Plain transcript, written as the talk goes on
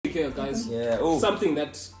topic here, guys. Yeah. Oh. Something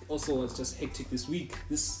that also was just hectic this week.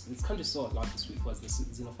 This country saw a lot this week was the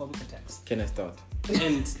xenophobic attacks Can I start?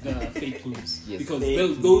 and the fake news. Yes. Because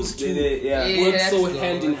Fake those two yeah. work so Yeah,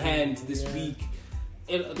 hand in yeah. hand this week.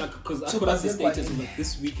 Because I put out the status of like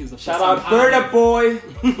this week is the Shout first out time Burda Boy.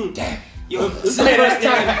 Damn. Yo, this is the first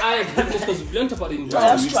time I have because we've learned about it in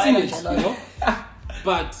history. We've seen it, you know.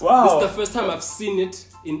 But Wow. this is the first time I've seen it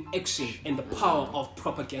in action and the power of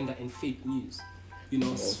propaganda and fake news. You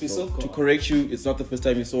know, So, to correct you, it's not the first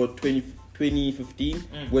time you saw 2015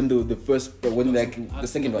 when the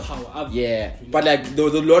second one. Yeah, but like there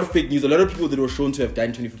was a lot of fake news. A lot of people that were shown to have died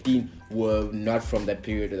in 2015 were not from that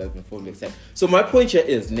period that have been filmed. So my point here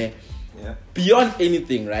is, beyond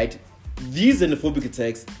anything, right? These xenophobic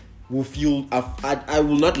attacks will fuel. I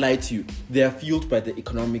will not lie to you. They are fueled by the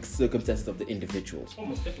economic circumstances of the individuals.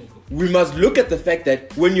 Almost definitely. We must look at the fact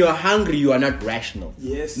that when you are hungry, you are not rational.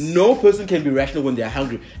 Yes. No person can be rational when they are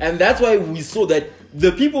hungry. And that's why we saw that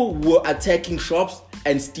the people were attacking shops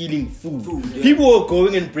and stealing food. Yeah. People were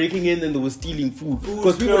going and breaking in and they were stealing food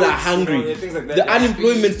because people clothes, are hungry. you know, things like that. The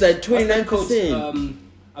unemployment's at 29%.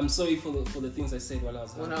 I'm sorry for the things I said while I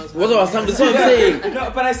was hungry. What was hungry? That's what I'm saying. No,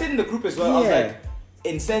 but I said in the group as well, I was Yeah. like,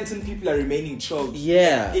 in certain people are remaining chilled.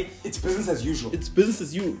 Yeah. It's business as usual. It's business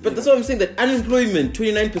as usual. But that's what I'm saying, that unemployment,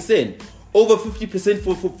 29%. Over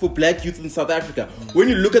 50% for black youth in South Africa. When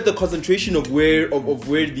you look at the concentration of where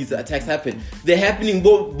these attacks happen, they're happening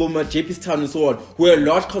both at JP's Town and so on, where a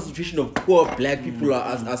large concentration of poor black people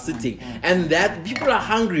are sitting. And that people are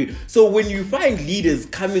hungry. So when you find leaders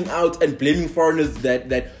coming out and blaming foreigners that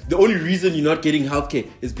the only reason you're not getting healthcare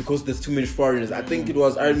is because there's too many foreigners. I think it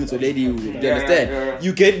was Aaron Mutsoledi, do you understand? Yeah.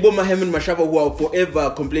 You get Boma and Mashaba who are forever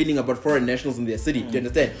complaining about foreign nationals in their city. Do you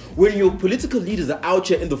understand? When your political leaders are out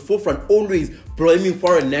here in the forefront, always blaming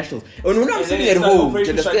foreign nationals. And when I'm sitting at home, do you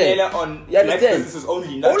understand? On You black understand? businesses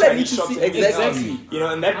only, not All I Chinese need to shops see and everything exactly. else. You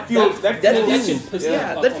know, and that fuels. That feels,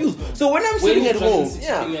 Yeah. that feels. So when I'm sitting at home,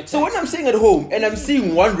 So when I'm sitting at home and I'm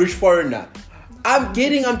seeing one rich foreigner, I'm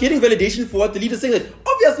getting validation for what the leader's saying. That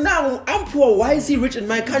obvious now I'm poor. Why is he rich in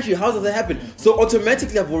my country? How does that happen? So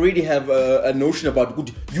automatically I've already have a notion about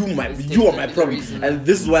good. You are my problem, and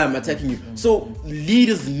this is why I'm attacking you. So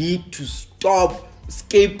leaders need to stop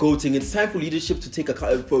scapegoating. It's time for leadership to take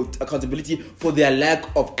accountability for their lack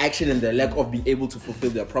of action and their lack of being able to fulfill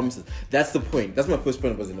their promises. That's the point. That's my first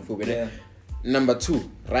point about xenophobia. Yeah. Number 2,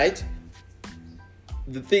 right?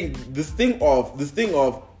 This thing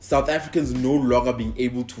of South Africans no longer being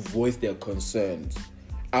able to voice their concerns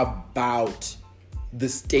about the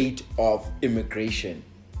state of immigration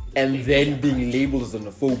and then being labeled as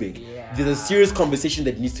xenophobic. Yeah. There's a serious conversation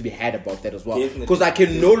that needs to be had about that as well. Definitely. Because I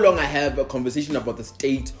can no longer have a conversation about the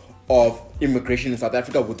state of immigration in South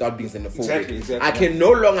Africa without being xenophobic. Exactly. I can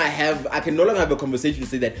no longer have a conversation to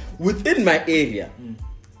say that within my area,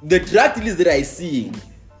 the drug dealers that I see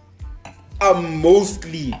are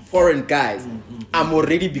mostly foreign guys. I'm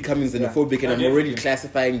already becoming xenophobic and I'm already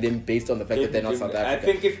classifying them based on the fact that they're not South African.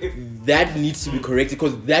 I think if that needs to be corrected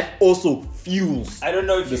because that also fuels. I don't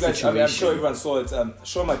know if the you guys. I mean, I'm sure situation. everyone saw it.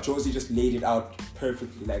 Shoma Josie just laid it out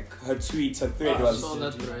perfectly. Like her tweet, her thread was. saw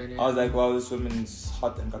that right, yeah. I was like, wow, this woman's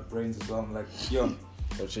hot and got brains as well. I'm like, yo.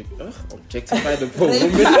 Objectify the poor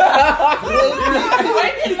woman.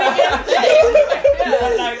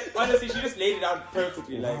 Like honestly, she just laid it out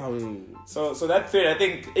perfectly. Like Wow. so that thread. I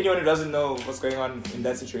think anyone who doesn't know what's going on in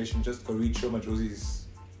that situation, just go read Shoma Josie's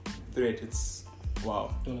thread. It's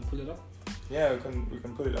wow. Do you want to pull it up? Yeah, we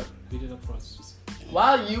can put it up. Read it up for us. Just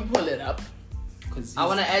While you pull it up, because I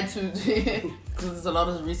want to add to because there's a lot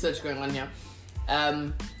of research going on here.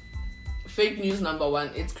 Fake news number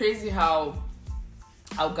 1. It's crazy how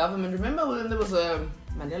our government. Remember when there was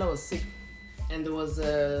Mandela was sick, and there was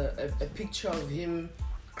a picture of him,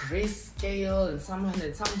 grayscale, and some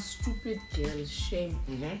stupid girl shame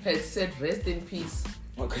had said rest in peace.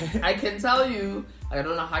 Okay. I can tell you, I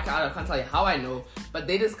don't know how I can't tell you how I know, but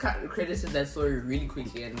they just credited that story really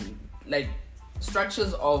quickly, and like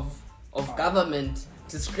structures of government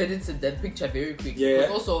discredited that picture very quickly. Yeah.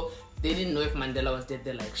 Because also they didn't know if Mandela was dead.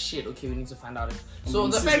 They're like, shit, okay, we need to find out. So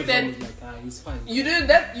the fact that he's fine. you do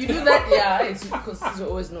that, yeah, it's because Caesar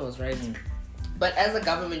always knows, right? But as a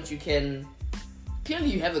government, you can clearly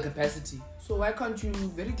you have the capacity. So why can't you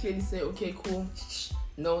very clearly say, okay, cool,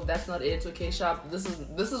 no, that's not it. Okay, sharp. This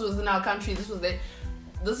is within our country. This is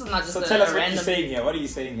not just So a tell us what random. you're saying here. What are you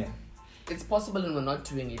saying here? It's possible, and we're not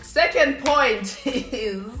doing it. Second point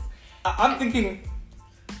is I'm thinking,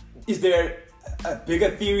 is there a bigger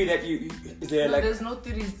theory that is there no, like there's no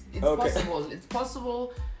theories. It's Okay. possible. It's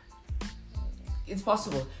possible. It's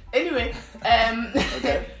possible. Anyway,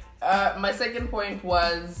 Okay. My second point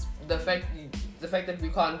was the fact that we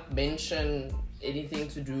can't mention anything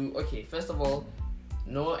to do. Okay, first of all,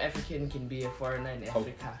 no African can be a foreigner in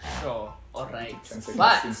Africa. Sure, all right,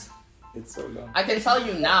 but it's so long. I can tell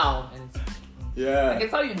you now, I can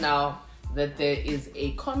tell you now that there is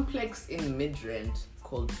a complex in Midrand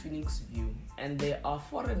called Phoenix View, and there are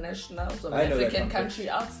foreign nationals of African country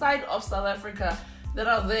outside of South Africa that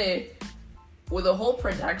are there with a whole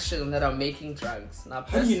production that are making drugs. Now,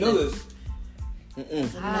 how do you know this?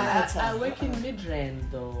 I work in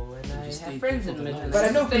Midrand though, and I have friends in Midrand. But I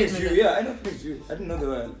know Phoenix View. Yeah, I know Phoenix View. I didn't know they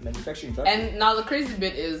were manufacturing drugs. And now the crazy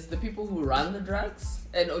bit is the people who run the drugs.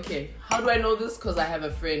 And okay, how do I know this? Because I have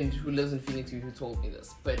a friend who lives in Phoenix View who told me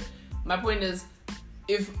this. But my point is,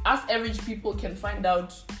 if us average people can find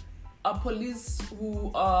out a police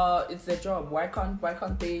who it's their job, why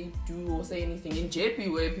can't they do or say anything? In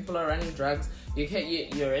JP where people are running drugs,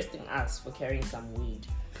 you're arresting us for carrying some weed.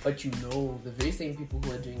 But you know the very same people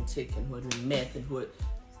who are doing tick and who are doing meth and who are,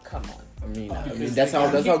 come on. I mean that's how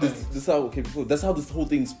this whole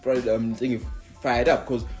thing spread fired up,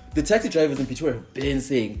 because the taxi drivers in Pretoria have been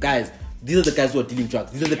saying, guys, these are the guys who are dealing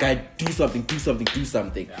drugs. These are the guys, do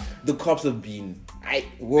something. Yeah. The cops have been,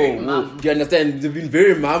 whoa. Do you understand? They've been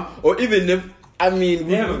very mum. Or even if,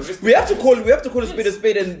 we have to call a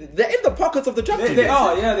spade, and they're in the pockets of the drug dealers. They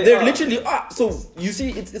are. They literally are. So you see,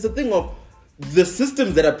 it's a thing of the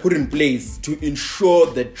systems that are put in place to ensure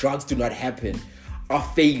that drugs do not happen are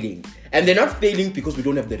failing. And they're not failing because we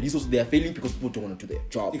don't have the resources. They are failing because people don't want to do their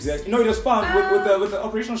jobs. Exactly. No, it was found with the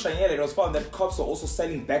operational Shanyele. It was found that cops are also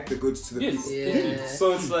selling back the goods to the people. Yeah.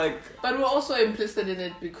 So it's like. But we're also implicit in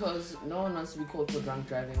it because no one wants to be called for drunk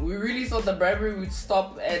driving. We really thought the bribery would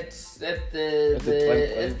stop at the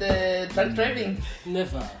drunk driving.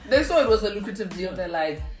 Never. They saw it was a lucrative deal. They're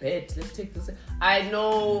like, bet, let's take this. I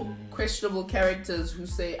know questionable characters who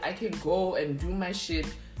say I can go and do my shit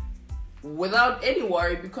without any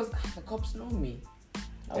worry because the cops know me.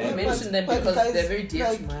 I won't mention them because guys, they're very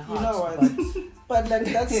dear to my heart. You know what? But like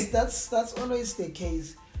that's always the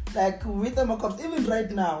case. Like with the cops, even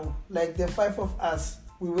right now, like the 5 of us,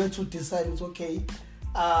 we were to decide it's okay.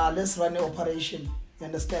 Let's run an operation. You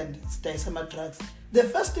understand? Stay some drugs. The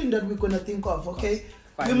first thing that we're gonna think of, okay,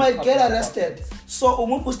 we might get arrested. So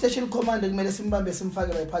Umupu station commander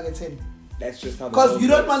that's just how. Because you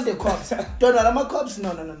don't want the cops. Don't want the cops.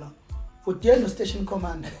 No. Put you in the station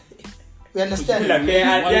commander. We understand. I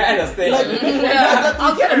understand. Like,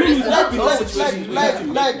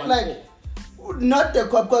 not the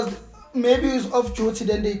cop, because maybe it's off duty.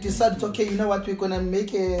 Then they decide, okay, you know what, we're gonna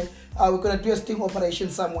make we're gonna do a sting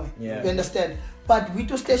operation somewhere. Yeah. You understand? But with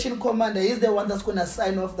the station commander, is the one that's gonna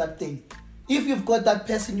sign off that thing. If you've got that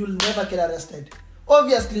person, you'll never get arrested.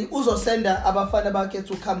 Obviously, Uzo sender abafana bakhe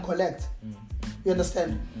to come collect. You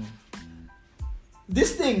understand?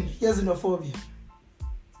 This thing, xenophobia.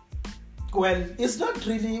 Well, it's not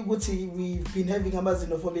really good. We've been having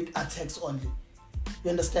xenophobic attacks only.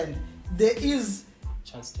 You understand? There is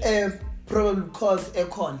a probable cause, a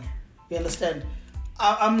con. You understand?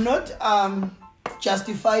 I'm not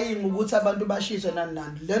justifying ukuthi abantu bashizwe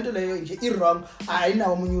nani. Lento leyo nje wrong.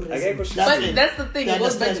 Ayinawo omunye reason. But that's the thing. It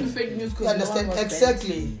goes back to fake news. You understand?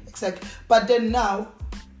 Exactly. But then now,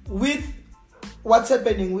 with what's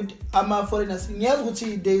happening with foreigners,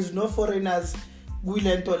 there is no foreigners in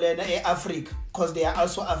Africa because they are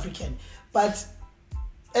also African. But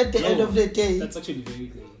at the end of the day, that's actually very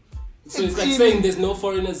good. So it's like saying there's no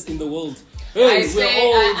foreigners in the world. Hey, guys.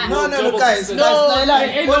 No, nobody's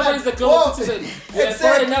the global citizen.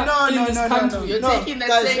 Exactly. No. You're taking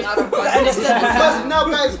that saying out of context. Understand? Because now,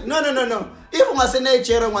 guys, no. If we say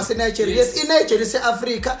Nigeria, yes, in Nigeria, say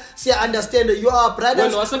Africa, say understand you are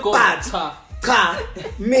brothers, but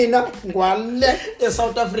Mina,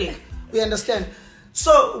 South Africa. We understand.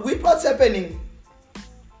 So, with what's happening,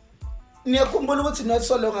 not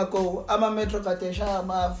so long ago, I'm a metro Katesha,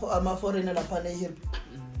 I'm a foreigner upon a hill.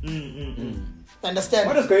 Understand?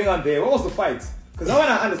 What is going on there? What was the fight? Because I want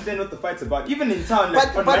to understand what the fight's about. Even in town,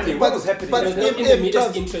 like on Monday, what was happening? But in the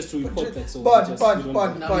media's interest to report that. So Bond.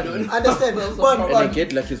 Understand? Bond. And I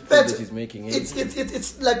get like his point that he's making.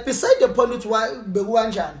 It's like beside the point with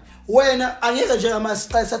Beguanjan. When angeka njengama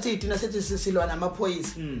sathi thina sethi sisilwa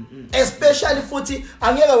namaphoyisa especially futhi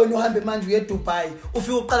angeka wena uhambe manje uye Dubai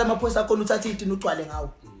ufike uqala amaphoyisa akho uthatha ithi ugcwale ngawo.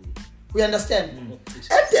 We understand?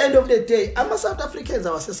 At the end of the day, I'm a South Africans,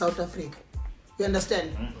 I was a South Africa. You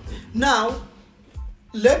understand? Now,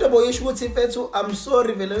 later boy, I'm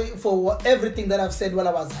sorry for everything that I've said while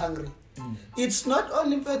I was hungry. It's not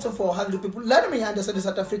only better for hungry people. Let me understand in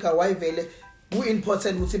South Africa why vele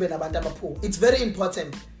important. It's very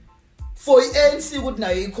important. for ANC ukuthi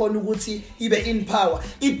nayo ikhona ukuthi ibe in power,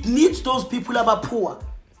 it needs those people aba poor.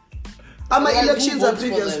 Elections are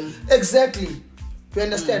previous. Exactly. You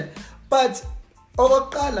understand? But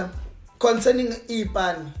okokuqala concerning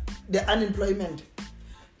ipan, the unemployment.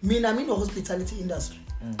 I'm in the hospitality industry.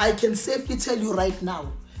 I can safely tell you right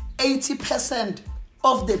now, 80%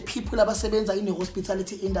 of the people abasebenza in the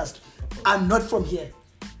hospitality industry are not from here.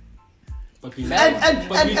 But we know.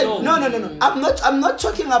 No. I'm not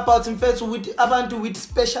talking about in fact with abantu with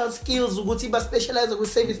special skills ukuthi ba specialize with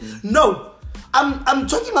service. No. I'm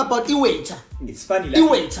talking about e-waiter. It's funny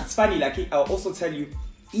like I'll also tell you,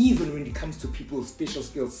 even when it comes to people's special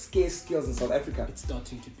skills, scarce skills in South Africa, it's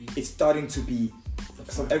starting to be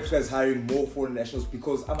South Africa is hiring more foreign nationals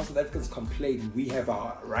because South Africans complain we have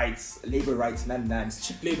our rights, labor rights, it's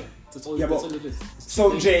cheap labor. That's all it is.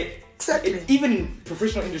 So exactly. Even in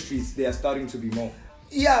professional industries, they are starting to be more.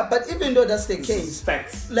 Yeah, but even though that's the case,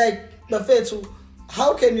 facts. Like Bafetu,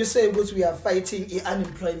 how can you say that we are fighting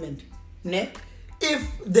unemployment? Ne? If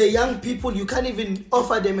the young people, you can't even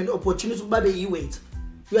offer them an opportunity to wait.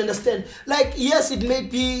 You understand? Like, yes, it may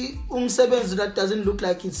be umsebenzi that doesn't look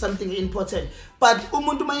like it's something important, but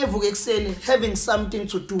umuntu mayevuka ekseni having something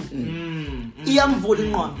to do.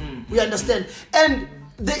 You understand? And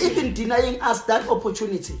they even denying us that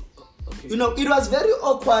opportunity. Okay. You know, it was very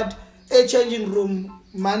awkward. A changing room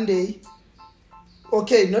Monday.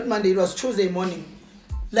 Okay, not Monday. It was Tuesday morning.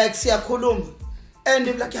 Like Siakulum. And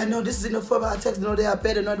they're like, I know this is enough for our attacks, no, they are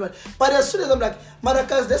better, not one. But as soon as I'm like,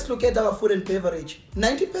 Maracas, let's look at our food and beverage.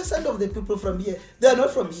 90% of the people from here, they are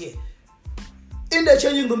not from here. In the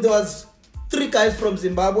changing room, there was 3 guys from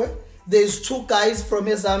Zimbabwe, there's 2 guys from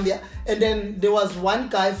Zambia, and then there was 1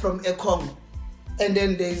 guy from Congo. And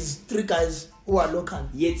then there's 3 guys who are local.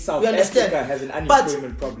 Yet South Africa has an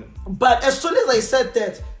unemployment problem. But as soon as I said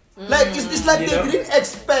that, like it's like they didn't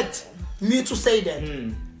expect me to say that.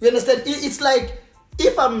 You understand? It's like,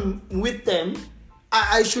 if I'm with them,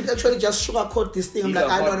 I should actually just sugarcoat this thing. I'm like,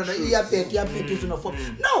 no.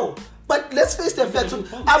 No, but let's face the fact.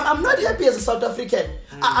 I'm not happy as a South African.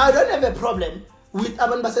 I don't have a problem with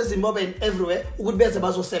Abantu Zimbabwe and everywhere.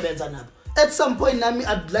 At some point,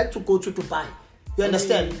 I'd like to go to Dubai. You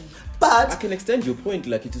understand? But I can extend your point,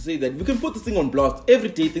 like to say that we can put this thing on blast.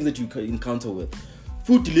 Everyday things that you encounter with.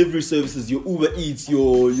 Food delivery services, your Uber Eats,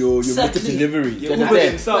 your Meta delivery. You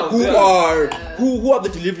understand? Who are the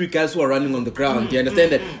delivery guys who are running on the ground? Do you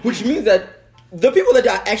understand that? Which means that the people that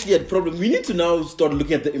are actually at problem, we need to now start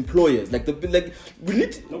looking at the employers.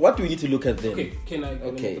 What do we need to look at then? Okay, can I?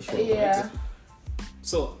 Okay, sure. Yeah.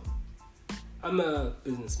 So, I'm a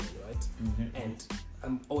businessman, right? And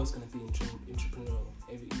I'm always going to be entrepreneurial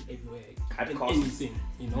everywhere, in anything,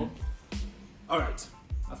 you know. All right,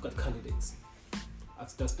 I've got candidates.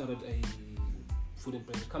 I've just started a food and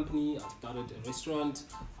beverage company. I've started a restaurant.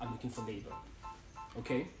 I'm looking for labor.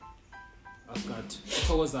 Okay? I've got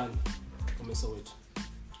Tawazan from Soweto,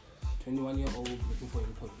 21-year-old looking for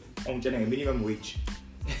employment. Minimum wage.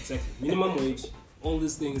 Exactly. Minimum wage. All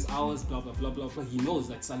these things, hours, blah, blah, blah, blah, blah. He knows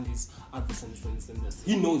that Sundays are this and this and this and this.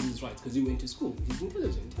 He knows he's right because he went to school. He's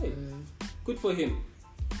intelligent. Hey, good for him.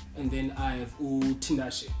 And then I have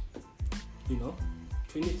Tindashe.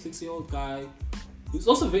 26-year-old guy. He's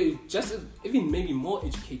also even maybe more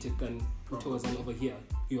educated than Utawazan over here.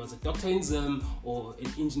 He was a doctor in Zim or an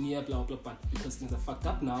engineer, blah, blah, but because things are fucked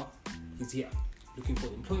up now, he's here looking for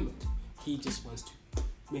employment. He just wants to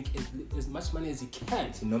make as much money as he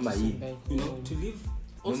can. To live,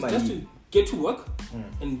 also just to get to work,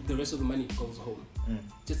 and the rest of the money goes home.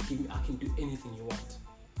 Just give me, I can do anything you want.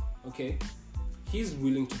 Okay? He's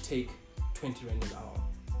willing to take 20 rand an hour.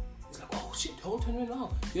 It's like, oh shit, hold 20 rand an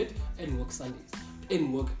hour. Good? And work Sundays.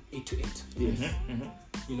 And work 8 to 8. Yes.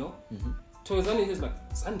 You know? Tawazani is like,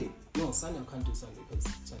 Sunday. No, Sunday I can't do Sunday because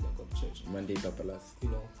Sunday I've got church. Monday, papalas. You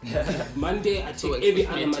know? Monday I take every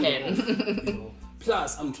other Monday off. You know?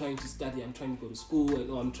 Plus, I'm trying to study, I'm trying to go to school, and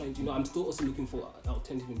I'm trying to, I'm still also looking for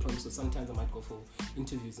alternative employment, so sometimes I might go for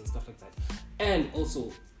interviews and stuff like that. And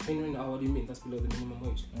also, 20 an hour, what do you mean? That's below the minimum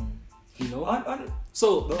wage. You know?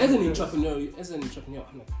 So, as an entrepreneur,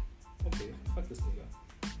 I'm like, okay, fuck this nigga.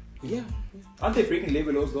 Yeah. Aren't they breaking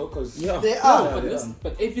labor laws though? Because they are.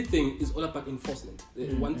 But everything is all about enforcement.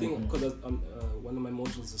 One thing, because one of my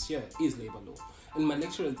modules this year is labor law, and my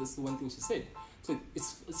lecturer, this is one thing she said. So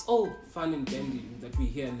it's all fun and dandy that we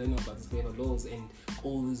hear and learn about these labor laws and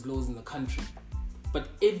all these laws in the country. But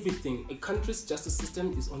everything, a country's justice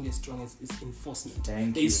system is only as strong as its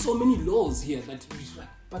enforcement. There's so many laws here that we're like,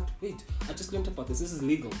 but wait, I just learned about this. This is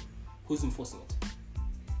legal. Who's enforcing it?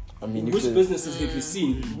 I mean, which businesses have you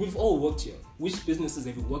seen? We've all worked here. Which businesses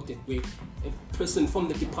have you worked at where a person from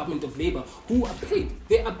the Department of Labor who are paid?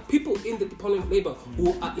 There are people in the Department of Labor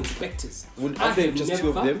who are inspectors. Aren't there just 2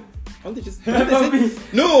 of them? Aren't they just...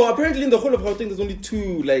 No, apparently in the whole of Gauteng there's only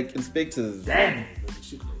 2 like inspectors. Damn. But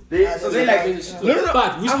which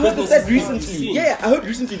I heard that recently. Yeah, I heard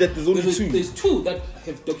recently that there's only 2. There's 2 that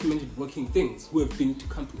have documented working things who have been to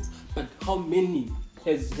companies. But how many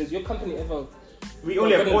has your company ever? We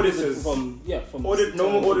only have auditors from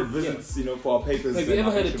normal audit visits, for our papers. Have you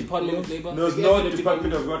ever had a Department of Labor? There's no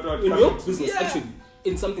Department of what in your business actually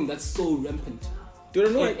in something that's so rampant. Do you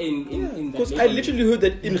know? Because I literally heard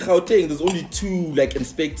that in Gauteng there's only 2 like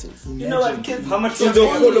inspectors. You know what? How much in the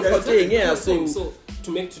whole of Gauteng? Yeah. So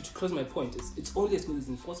to close my point, it's only as good as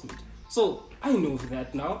enforcement. So I know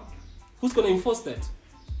that now. Who's gonna enforce that?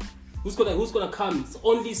 Who's gonna come? It's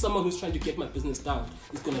only someone who's trying to get my business down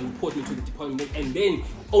is gonna report me to the department, and then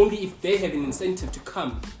only if they have an incentive to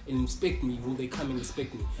come and inspect me will they come and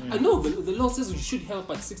inspect me. I know the law says you should have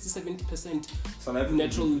about 60-70%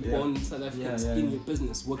 natural born South Africans in your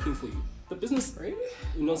business working for you. The business,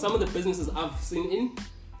 some of the businesses I've seen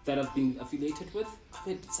that I've been affiliated with, I've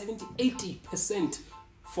had 70-80%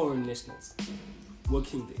 foreign nationals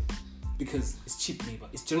working there because it's cheap labor,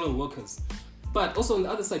 it's general workers. But also on the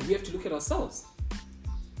other side, we have to look at ourselves.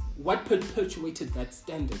 What perpetuated that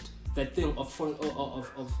standard, that thing of foreign, of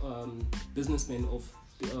businessmen, of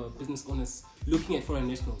business owners looking at foreign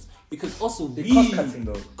nationals? Because also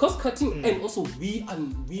cost cutting, and also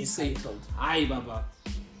we say, "Aye, Baba,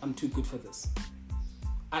 I'm too good for this.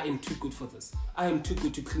 I am too good for this. I am too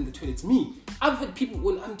good to clean the toilets." Me, I've had people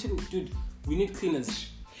when I'm telling, dude, we need cleaners.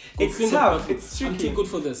 It's tough. It's tricky. I'm too good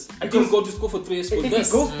for this. I didn't go to school for 3 years for this.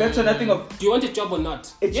 It goes back to nothing of. Do you want a job or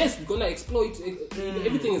not? Yes, we're gonna exploit.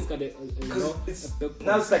 Everything is gonna.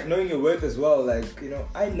 Now it's like knowing your worth as well. Like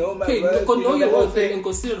I know my worth. Okay, know your worth and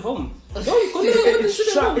go sit at home.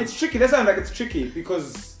 It's tricky. That's why I'm like it's tricky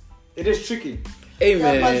because it is tricky.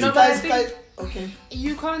 Amen. Okay.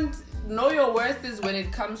 You can't know your worth is when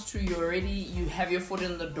it comes to you have your foot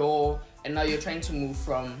in the door and now you're trying to move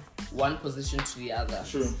from one position to the other.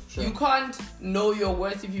 Sure. You can't know your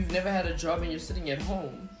worth if you've never had a job and you're sitting at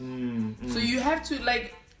home. So you have to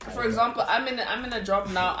for example, I'm in a job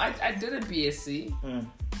now. I did a BSc.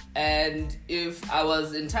 And if I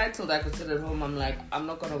was entitled, I could sit at home. I'm like, I'm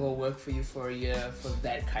not gonna go work for you for a year for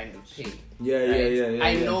that kind of pay. Yeah.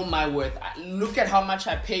 I know my worth. Look at how much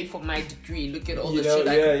I paid for my degree. Look at all the shit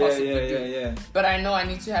I could possibly do. But I know I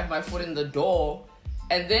need to have my foot in the door.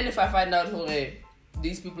 And then if I find out,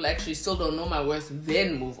 these people actually still don't know my worth,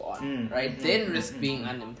 then move on, right? Then risk being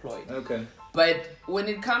unemployed. Okay. But when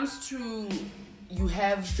it comes to you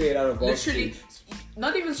have straight out of varsity. Literally,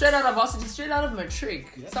 not even straight out of varsity, straight out of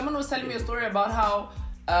matric. Yeah. Someone was telling me a story about how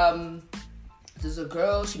there's a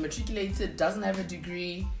girl, she matriculated, doesn't have a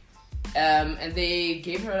degree, and they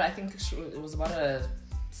gave her, I think it was about a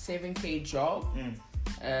 7K job.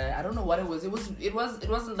 I don't know what it was. It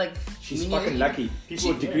wasn't like she's fucking lucky. People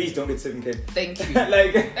with degrees don't get 7K. Thank you.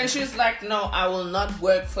 And she was like, "No, I will not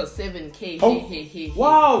work for 7K." Oh,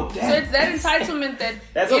 wow! Damn. So it's that entitlement that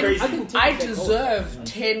I deserve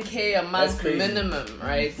 10K a month minimum,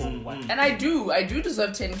 right? And I do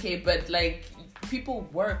deserve 10K, but people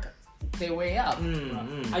work their way up.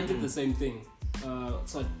 I did the same thing.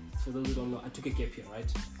 So for those who don't know, I took a gap year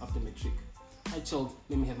right after matric. I chilled,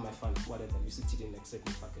 let me have my fun, whatever. You sit in accept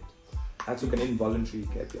me, fuck it. I took an involuntary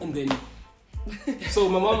gap year. And then, so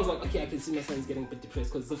my mom was like, okay, I can see my son's getting a bit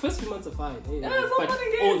depressed because the first few months are fine. Hey, but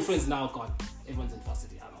all friends now gone. Everyone's in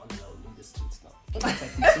varsity. I'm on the road in the streets now.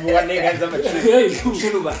 One nigga has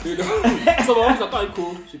So my mom's like, alright,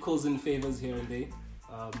 cool. She calls in favors here and there.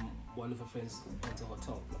 One of her friends owns a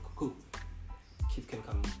hotel. I'm like, cool. Kid can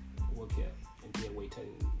come work here and be a waiter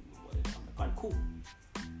and whatever. I'm like, alright, cool.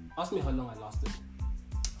 Ask me how long I lasted.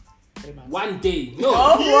 3 months. 1 day. No.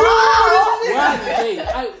 Oh, wow. 1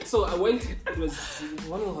 day. So I went. It was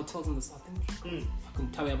one of the hotels in the south.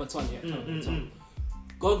 Fucking Tawe Abattoir.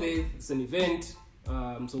 Go there. It's an event.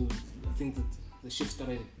 So I think that the shift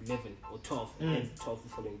started at 11 or 12. And 12 the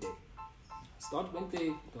following day. Went there.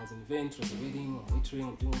 There was an event. There was a wedding. I'm waitering.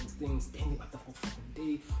 I'm doing all these things. Spending about the whole fucking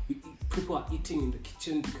day. People are eating in the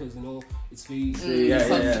kitchen because it's very.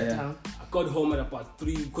 I got home at about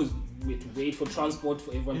 3 because we had to wait for transport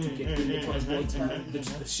for everyone to get in the transport.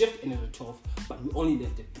 The shift ended at 12, but we only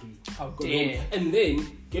left at 3. How dare! And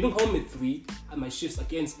then getting home at 3, and my shifts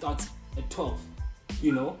again starts at 12.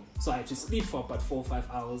 So I had to sleep for about 4 or 5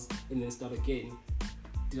 hours and then start again.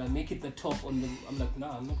 Did I make it the 12 on the? I'm like,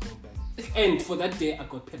 nah, I'm not going back. And for that day, I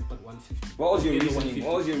got paid but 150. What was your reasoning?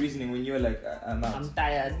 What was your reasoning when you were like, I'm out? I'm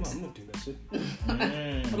tired. No, I'm not doing that shit.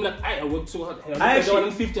 I'm like, I worked so hard. I actually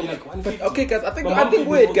 150. I'm like 150. But okay, guys, I think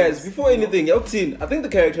wait, guys, before anything, I think the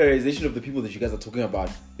characterization of the people that you guys are talking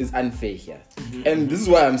about is unfair here. And this is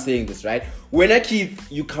why I'm saying this, right? When I keep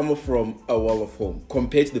you come from a wall of home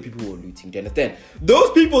compared to the people who are looting, do you understand?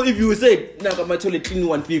 Those people, if you say, nah, I got my toilet clean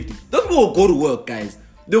 150, those people will go to work, guys.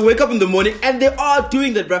 They wake up in the morning and they are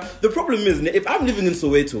doing that, bro. The problem is, if I'm living in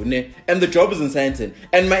Soweto and the job is in Sandton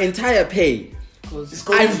and my entire pay,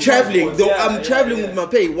 I'm traveling. I'm traveling with my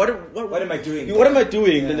pay. What am I doing? What am I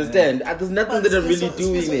doing? Understand? There's nothing that I'm really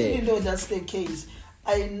doing there. Even though that's the case,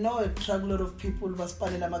 I know a truckload of people who are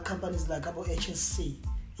spanning companies like about HSC.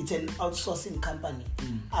 It's an outsourcing company.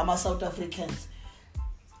 I'm a South Africans.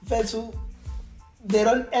 They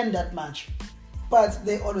don't earn that much. But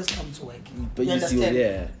they always come to work. But you understand?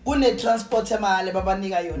 Yeah. Transport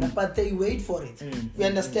but they wait for it. You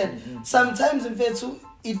understand? Sometimes in fact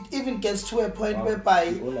it even gets to a point whereby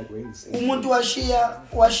umuntu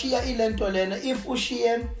washiya ilento lena if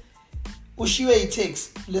ushiye it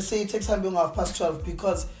takes, let's say it takes something half past 12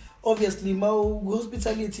 because obviously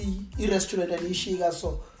hospitality restaurant and ishiga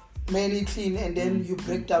so mainly clean and then you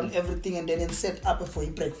break down everything and then set up for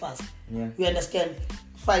your breakfast. You understand?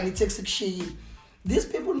 Fine, it takes 6 These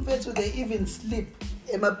people in fact they even sleep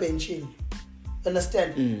in my benching.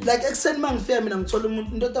 Understand? Like extend man fair mina ngithola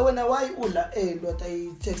umuntu ndoda wena why ula ndoda I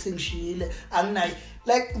texting shile anginai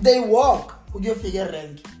like they walk ukuyofika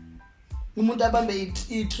rank. Umuntu abambe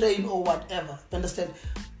I-train or whatever. Understand?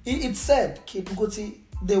 It's sad kid ukuthi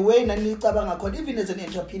the way nanicabanga khona even as an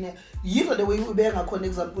entrepreneur you the way ubeka khona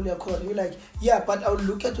example yakhona you like yeah but I will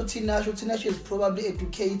look at Tinashe is probably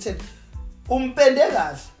educated and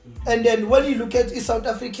then when you look at South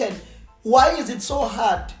African, why is it so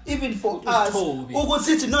hard even for us?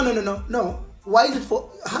 No. Why is it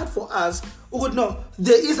hard for us? No,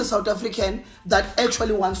 there is a South African that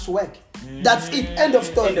actually wants to work. That's it. End of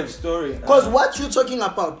story. End of story. Because what you're talking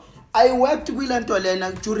about, I worked with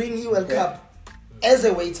Antolena during the World Cup as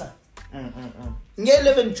a waiter.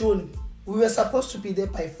 11 June, we were supposed to be there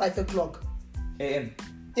by 5 o'clock a.m.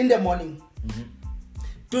 in the morning.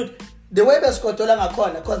 Dude, the way beskotola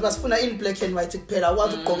ngakhona because basifuna in black and white kuphela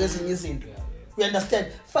akwazi ukugqoka ezinye izinto. We understand?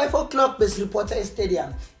 5 o'clock base reporter at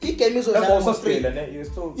stadium. He came in I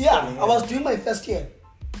was doing my first year.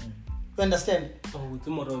 You understand? Oh, with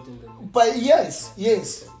tomorrow. But yes.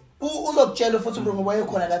 Uzokutshela futhi bro ngoba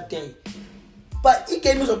ekhona that day. But he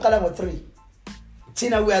came izoqala ngo3.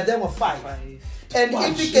 Tina we are there ngo5. And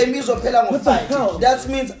if he came izophela ngo5, that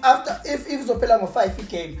means after if izophela ngo5 he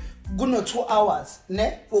came kuno 2 hours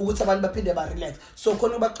ne ukuthi abantu baphinde ba relax so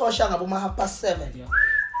khona ubaxosha ngabo ma 7:30.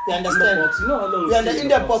 You understand? We are in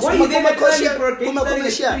the box.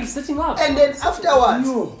 Sitting up. And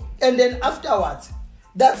then afterwards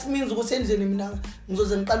that means ukuthi endlini mina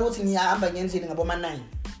ngizoze ngiqala ukuthi ngiyahamba ngendlini ngabo ma 9.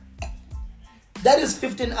 That is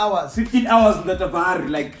 15 hours. 15 hours in that bar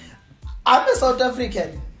like I'm a South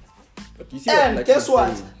African. But you see and like guess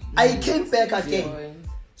what? I came back again.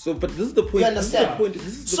 So, but this is the point. You understand?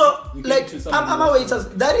 I'm a waiter.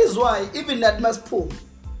 That is why even that must pull.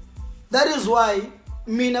 That is why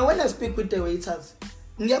mina when I speak with the waiters,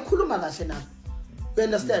 ngiyakhuluma kahle nabo. You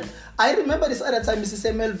understand? I remember this other time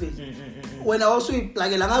Mrs. Melville. When I was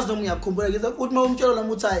like langazi noma ngiyakhumbula ngithi uthi mawumtshela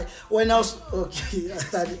nami uthi when I was okay.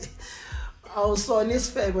 I was on his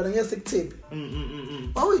fair but ngeke sikuthiphi.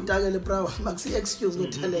 Awuyidakele bro, makusi excuse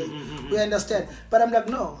ngithelele. We understand? But I'm like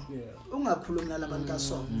no. Ungakhulumi nalabantu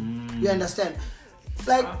kaso. You understand?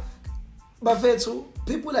 Like bafethu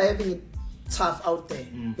people are having it tough out there.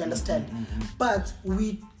 You understand? But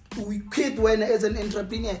we quit when as an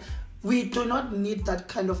entrepreneur we do not need that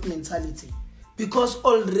kind of mentality because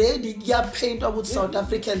already you are painted about South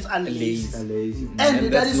Africans are lazy.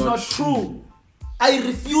 And that is not true. I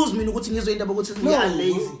refuse me ukuthi ngizoyinda ukuthi we are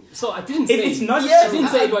lazy. So I didn't say it's not. I didn't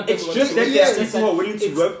say it's just that there are people who are willing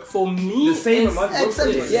to work for me the same amount of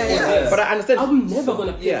work. Yeah. But I understand. I'm never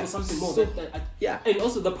gonna pay for something more. So, And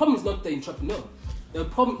also the problem is not the entrepreneur. The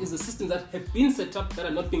problem is the systems that have been set up that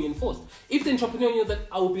are not being enforced. If the entrepreneur knew that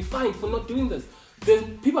I will be fined for not doing this,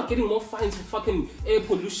 then people are getting more fines for fucking air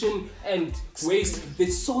pollution and waste.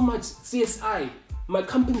 There's so much CSI. My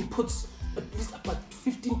company puts at least about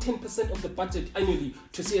 15-10% of the budget annually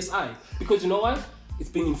to CSI because you know why? It's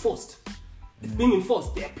being enforced. It's being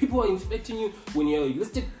enforced. There are people who are inspecting you when you're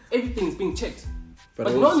listed. Everything is being checked.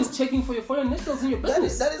 But no one is checking for your foreign nationals in your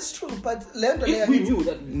business. That is true. But if we knew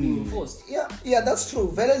that it's being enforced. Yeah, that's true.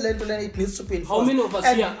 Very little it needs to be enforced. How many of us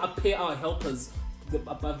here pay our helpers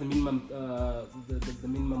above the minimum the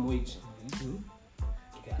minimum wage?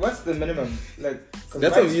 what's the minimum? Like,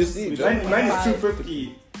 that's what you see. Mine is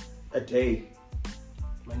 250 a day.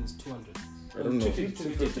 Mine is 200. I don't know.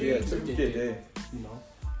 250 a day. You know,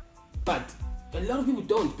 but a lot of people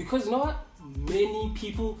don't, because you know what? Many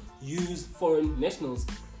people use foreign nationals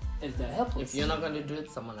as their helpers. If you're not going to do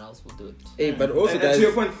it, someone else will do it. Hey, but also and to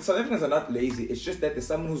your point, South Africans are not lazy. It's just that there's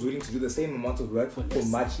someone who's willing to do the same amount of work for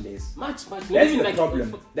much less. Much. That's the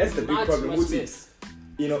problem. That's the big problem. Much less.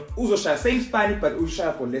 You know, Uzosha, same Spanish, but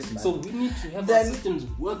Uzosha for less money. So we need to have our systems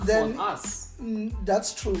work for us.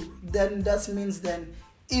 That's true. Then that means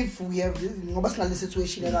if we have the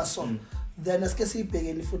situation in our song, then as we pay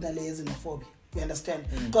any food and xenophobia. You understand?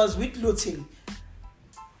 Because with looting,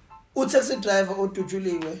 taxi driver or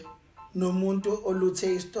tujuliwe, no muntu or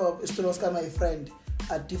lute stop, my friend,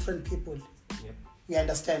 are different people. Yep. You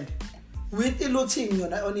understand? With the looting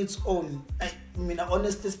on its own, I mean,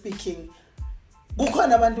 honestly speaking,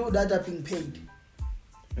 kukhona abantu that are being paid.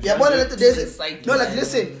 Yeah, but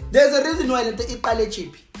listen, there's a reason why the iqale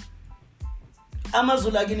cheap.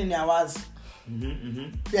 Amazulu agini niyawazi.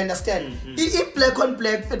 You understand? If black on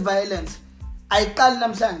black violence, I call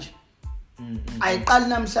namhlanje.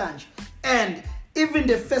 And even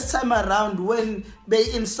the first time around when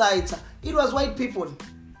they incite, it was white people.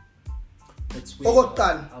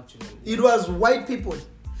 It was white people.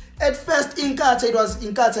 At first, in Kata, it was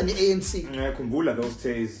in Kata and the ANC. Yeah, Kumbula those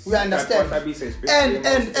days. We understand. And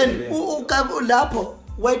lapo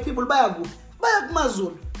white people bayagu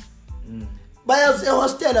mazul. Bayas a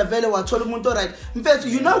hostel available at Tolomunto, right? In fact,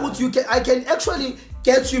 you know what I can actually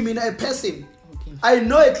get you in a person. Okay. I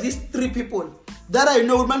know at least 3 people that I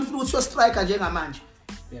know man fruits your strike and jenga manj.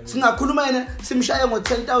 Singakuluma ina simshaya ngo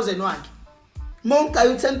 10,000 wangi. Monka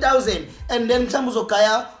you 10,000 and then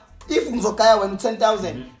Samuzokaya. If Mzokaya when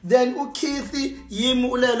 10,000, then Ukithi, Yim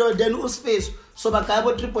Ulelo, then Uspace, so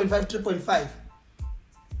Bakabo 3.5.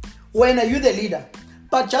 When are you the leader?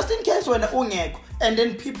 But just in case when Ungek, and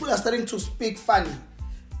then people are starting to speak funny,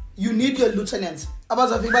 you need your lieutenants.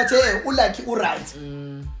 Abazo Fibate, Ulaki Urait.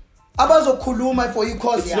 Abazo Kuluma for you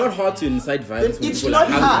cause. It's not hard to incite violence. It's not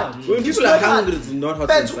hard. When people are hungry, it's not hard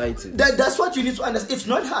to incite it. That's what you need to understand. It's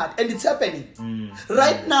not hard, and it's happening.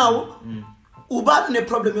 Right now, Uba no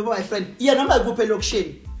problem with my friend. Yeah, number go pay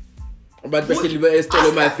location. But basically, my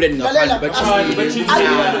friend.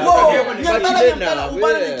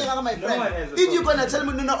 If you're gonna tell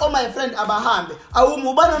me no, all my friend Abahambe, I will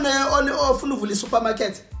move on Funuvuli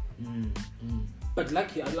supermarket. But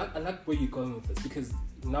lucky, I like where you're going with this, because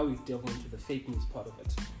now we delve into the fake news part of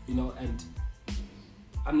it, you know. And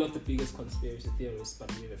I'm not the biggest conspiracy theorist,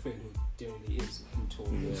 but we have a friend who generally is. I'm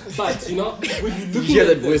told. Yeah. But you know, when you look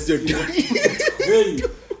at this,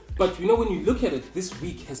 but you know, when you look at it, this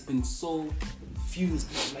week has been so fused.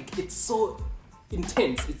 Like, it's so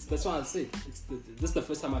intense. That's why I said this is the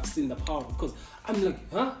first time I've seen the power, because I'm like,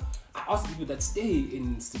 huh? I ask people that stay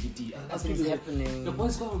in CBD. I ask people happening. The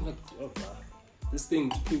boys go, I'm like, oh, bro, this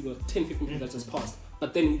thing, people, 10, 15 people that just passed.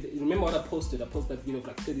 But then, remember what I posted? I posted that video of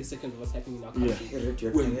like 30 seconds of what's happening in our country. Yeah.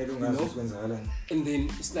 And then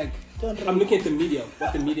it's like, I'm looking at the media,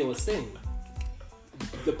 what the media was saying.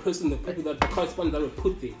 The people that the correspondents that were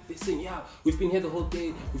put there, they're saying, yeah, we've been here the whole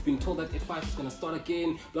day, we've been told that at 5 it's gonna start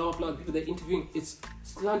again, blah blah blah. The people they're interviewing, it's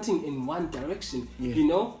slanting in one direction, you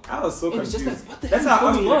know? I was so confused. Just like, what the hell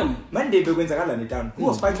is going on? Monday begins down. Who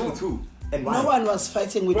was fighting with who? And why? No one was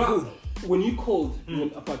fighting with who. When you called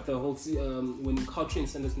about the whole when Caltrain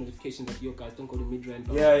sent us notification that your guys don't go to Midrand,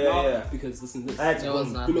 because this and this. There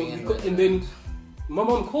was nothing. And then my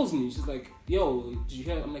mom calls me. She's like, "Yo, did you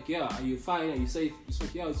hear?" I'm like, "Yeah. Are you fine? Are you safe?" She's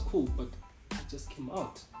like, "Yeah, it's cool." But I just came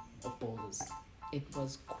out of Boulders. It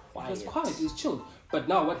was quiet. It was quiet. It was chill. But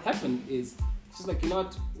now what happened is, she's like, you know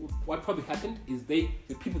what probably happened is the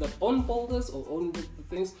people that own Boulders or own the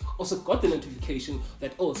things also got the notification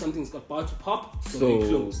that, oh, something's about to pop, so they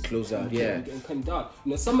close out, and came down.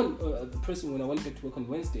 You know, someone, the person, when I went back to work on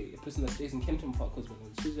Wednesday, a person that stays in Kempton Park, because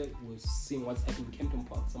when Tuesday was seeing what's happening in Kempton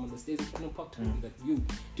Park, someone that stays in Kempton Park told me that,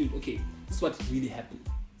 dude, okay, this is what really happened.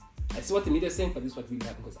 I see what the media is saying, but this is what really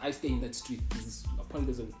happened, because I stay in that street.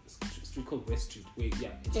 Apparently there's a street called West Street, where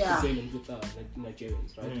it's prevalent with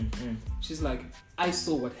Nigerians, right? She's like, I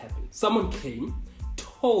saw what happened. Someone came,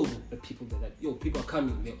 told the people that people are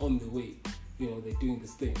coming, they're on the way, they're doing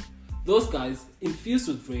this thing. Those guys, infused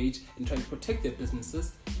with rage and trying to protect their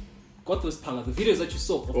businesses, got those pangas. The videos that you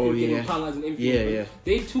saw of people getting pangas and everything,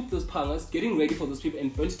 they took those pangas, getting ready for those people,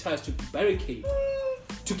 and burnt tires to barricade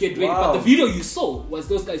to get ready. But the video you saw was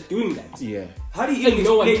those guys doing that. Yeah. How do you even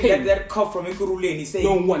explain that cop from Ekurhuleni saying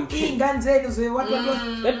no one came? That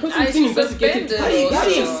person is being investigated. How do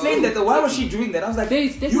you explain that? Why was she doing that? I was like,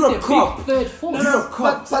 you're a cop. Third force. No,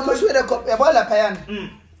 cop. But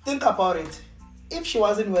think about it. If she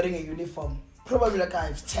wasn't wearing a uniform, probably like I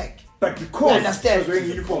have tech. But because understand, she was wearing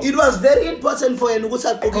uniform, it was very important for her to wear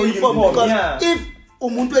uniform because if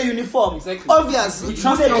umuntu uniform, exactly. Obviously,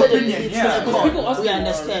 trust your opinion. People ask we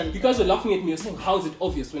understand. You guys were laughing at me. You're saying, "How is it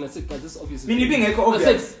obvious?" When I said, "Guys, this is obvious." I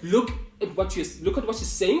said, "Look at what she's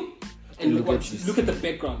saying, and look at the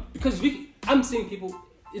background." Because I'm saying people.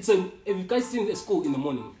 If you guys see a school in the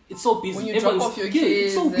morning, it's so busy. When you drop off your kids,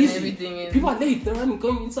 it's so busy. And everything people are late. They're running,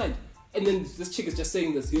 going inside, and then this chick is just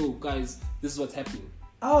saying this. Yo, guys, this is what's happening.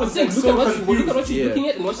 I'm saying, look at what she's looking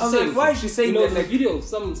at and what she's saying. Like, why is she saying that? There's a video of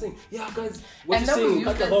someone saying, yeah, guys, what she's saying,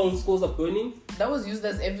 cut the whole schools are burning. That was used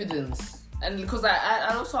as evidence. And because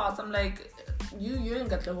I also asked, I'm like, you ain't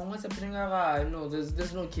got the home, what's happening? No,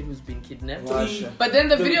 there's no kid who's been kidnapped. But then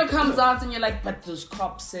the video comes out and you're like, but those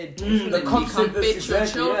cops said the cops can't said fetch your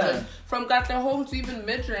children. Yeah. From Gatle home to even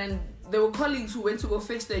Metro, and there were colleagues who went to go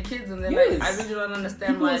fetch their kids, and they're like, I really don't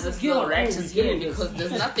understand why there's no righteous here because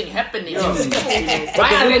there's nothing happening in school.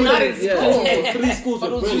 Why are they not in school? 3 schools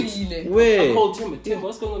were burnt. Where? I called Tim,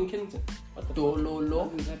 what's going on in Kennington?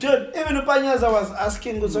 Dude, even Upanyaza was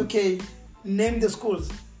asking, was okay, name the schools.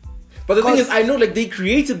 But the thing is, I know like they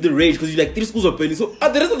created the rage because you like 3 schools are burning. So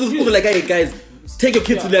the rest of the schools are like, hey guys, take your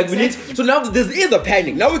kids to like we need. So now there is a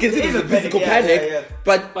panic. Now we can see there's a physical panic,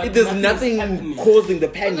 but there's nothing causing the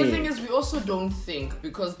panic. But the thing is, we also don't think,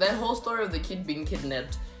 because that whole story of the kid being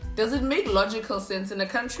kidnapped, does it make logical sense in a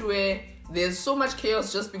country where there's so much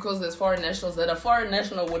chaos just because there's foreign nationals that a foreign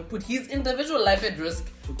national would put his individual life at risk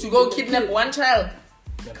to go kidnap one child?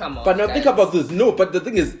 Come on. But now think about this. No, but the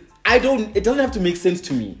thing is, it doesn't have to make sense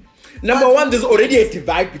to me. Number one, there's already a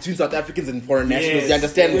divide between South Africans and foreign nationals. You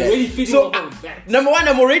understand that? So, number one,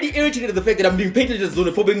 I'm already irritated at the fact that I'm being painted as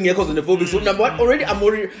xenophobic, xenophobic. So, number one, I'm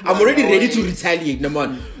already ready to retaliate. Number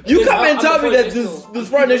one, you come and tell me that this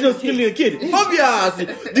foreign national is killing a kid. Obviously,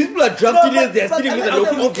 these people are drug dealers. They're stealing with the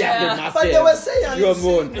local. But they were saying, you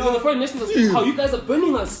are and then the foreign nationals are saying, how you guys are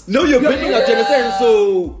burning us. No, you're burning us. You understand?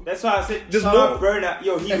 So that's why I said, there's no burner.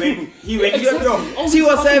 Yo, he went. She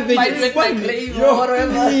was savage. What do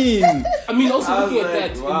you mean? I mean, also looking at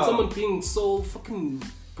that, and someone being so fucking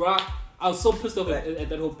bruh. I was so pissed off at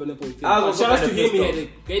that whole Burna Boy thing. Shout out to him, he had a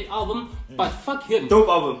great album, but fuck him. Dope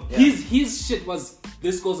album. Yeah. His shit was,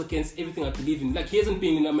 this goes against everything I believe in. Like, he hasn't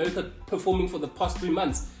been in America performing for the past 3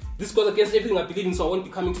 months. This goes against everything I believe in, so I won't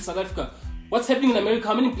be coming to South Africa. What's happening in America?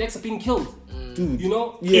 How many blacks are being killed? Dude, you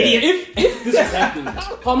know? Yeah. If this is happening,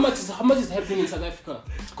 how much is happening in South Africa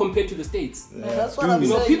compared to the States? Yeah. That's what I'm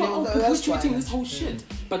saying. People are perpetuating this whole shit.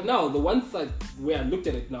 But now, the one side where I looked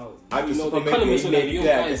at it now, the economists were like, yo,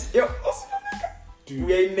 guys.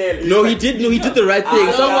 No, he did the right thing.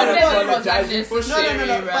 No.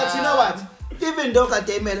 But you know what? Even though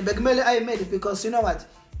I made it because you know what?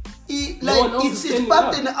 It's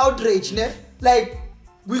sparked an outrage, ne? Like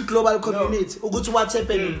with global community. What's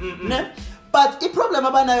happening? Ne? But the problem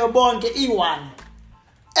abanayo bonke E1.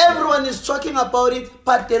 Everyone is talking about it,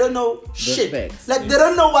 but they don't know shit. Like they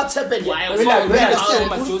don't know what's happening.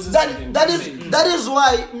 That is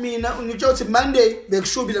why me Monday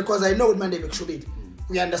because I know what Monday should be.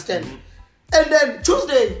 We understand. And then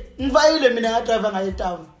Tuesday, I drive my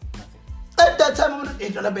town. At that time, I'm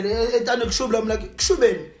like,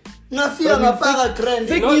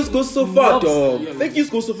 fake news goes so far, dog. Fake news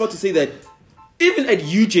goes so far to say that even at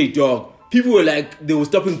UJ, dog, people were like, they were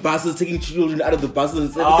stopping buses, taking children out of the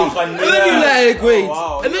buses and everything. And then you're like, wait.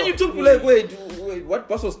 And then you took like, wait, what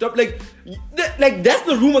bus was stopped? Like that's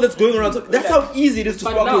the rumor that's going around. So that's how easy it is to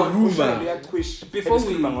spark a rumor. Before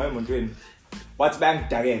what's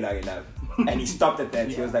bank and he stopped at that.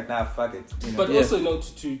 He was like, nah, fuck it. But also,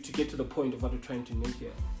 to get to the point of what we're trying to make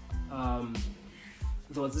here,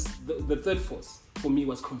 there was the third force for me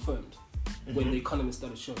was confirmed when the economy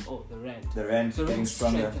started showing. Oh, the rand getting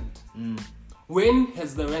stronger. When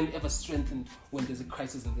has the rand ever strengthened when there's a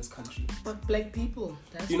crisis in this country? But black people,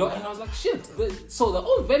 and I was like, shit. So the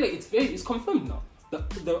old value, it's confirmed now.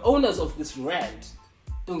 The owners of this rand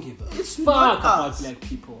don't give a fuck about black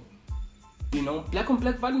people. Black on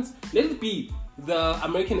black violence. Let it be the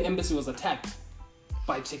American embassy was attacked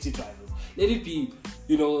by taxi drivers. Let it be,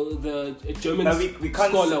 the German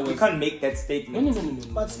scholar was... We can't make that statement. No.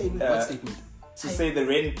 What statement? What statement? To say the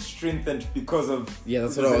rent strengthened because of... Yeah,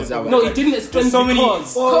 that's what I was about. No, it didn't strengthen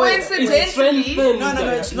because... Coincidentally... It strengthened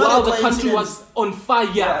No, it's not while the country was on fire.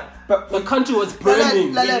 Yeah, but the country was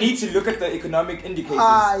burning. We need to look at the economic indicators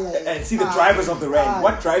and see the drivers of the rand.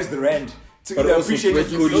 What drives the rand? to appreciate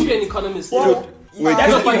it. Don't be an economist. Can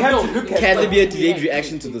there be a delayed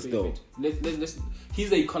reaction to this though? He's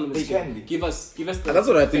the economist. Give us the that's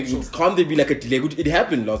what I think. Can't there be like a delay? It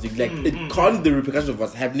happened last week. Like, can't the repercussions of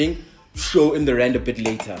what's happening show in the rand a bit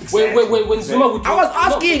later? When Zuma would... I was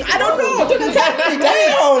asking. I don't know. What's happening?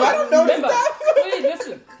 Damn. I don't know. Remember, wait,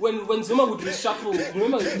 listen. When Zuma would reshuffle,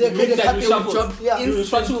 remember the midnight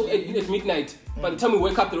reshuffle at midnight. By the time we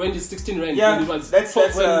wake up, the rand is 16 rand. Yeah, when it was that's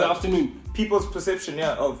 12 rand in the afternoon. People's perception,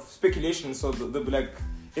 of speculation. So they'll be like,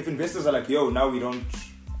 if investors are like, yo, now we don't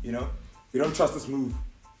trust this move.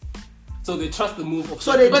 So they trust the move of...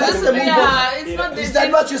 So they trust the move it's not... Is that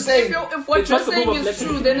what you're saying? If what you're saying is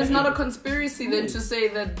true, then it's not a conspiracy then to say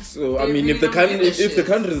that... So, I mean, if the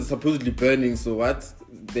country is supposedly burning, so what?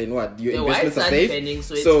 Then what? Your investments are safe? Burning,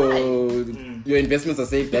 so your investments are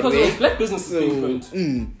safe that way? Because black businesses being burned.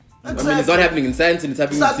 I mean, it's not happening in science and it's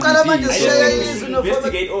happening in CBD.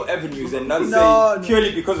 Investigate all avenues and not say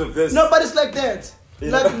purely because of this. No, but it's like that.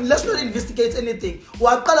 Like, let's not investigate anything.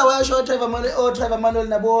 Waqala wayasho Trevor Manuel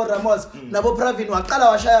nabo Ramos nabo Pravin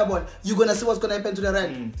waqala washaya ball. You're gonna see what's gonna happen to the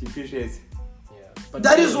rand. Depreciate.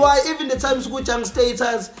 That is why even the Times Square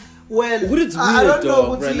status, well, it's weird, I don't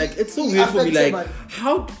know, right? Like, it's so weird for me. Like,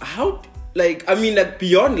 how like, I mean, like,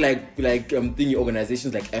 beyond like thingy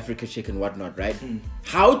organizations like Africa Check and whatnot, right?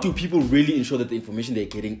 How do people really ensure that the information they're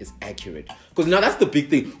getting is accurate? Because now that's the big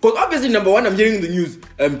thing. Because obviously, number one, I'm hearing in the news,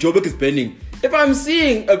 Joburg is burning. If I'm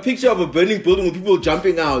seeing a picture of a burning building with people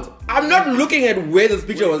jumping out, I'm not looking at where this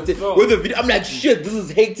picture was taken, where the video. I'm like, shit, this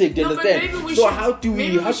is hectic. Do you understand? So how do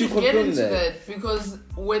we confirm that? Because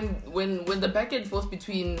when the back and forth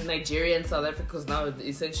between Nigeria and South Africa, because now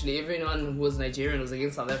essentially everyone who was Nigerian was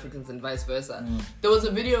against South Africans and vice versa. There was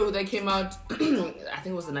a video that came out. I think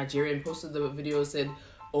it was a Nigerian posted the video, said,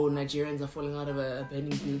 "Oh, Nigerians are falling out of a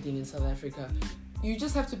burning building in South Africa." You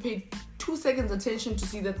just have to pay 2 seconds attention to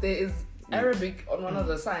see that there is Arabic on one of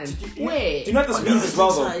the signs. Where? Do you know what this means as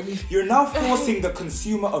well, though? You're now forcing the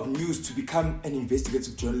consumer of news to become an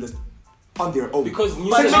investigative journalist on their own. Because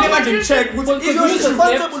news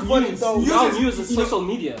is social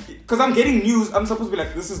media. Because I'm getting news, I'm supposed to be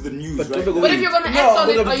like, this is the news, right? But if you're gonna act on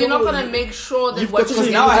it, are you not gonna make sure that what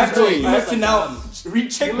you're now I have to now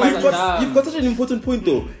recheck my... You've got such an important point,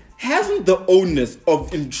 though. Hasn't the onus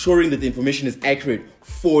of ensuring that the information is accurate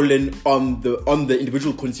fallen on the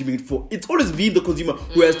individual consuming it? It's always been the consumer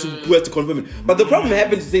who has to confirm it. But the problem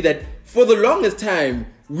happens to say that for the longest time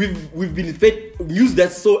we've been fed news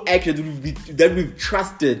that's so accurate that we've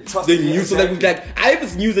trusted the news. So that we're like, if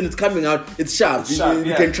it's news and it's coming out, it's sharp.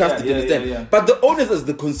 You can trust it. Understand? Yeah. But the onus is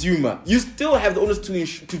the consumer. You still have the onus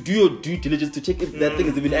to do your due diligence to check if that thing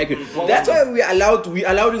is even accurate. That's why we allowed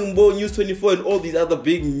Mbo, News 24 and all these other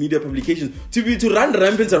big media publications to run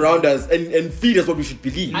rampant around us and feed us what we should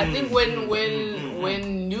believe. I think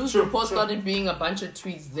when news reports started being a bunch of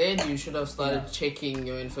tweets, then you should have started checking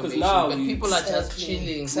your information. But people are just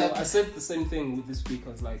chilling. Exactly. I said the same thing with this week.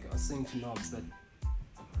 I was saying to Knobs that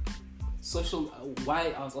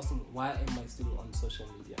why am I still on social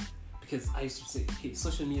media? Because I used to say, okay,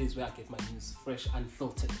 social media is where I get my news fresh,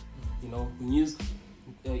 unfiltered. You know, the news,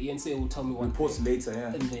 ENC will tell me what reports later,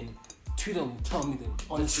 and then Twitter will tell me the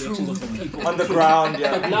honest reactions of the people on the ground.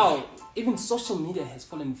 But now, even social media has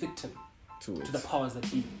fallen victim to the powers that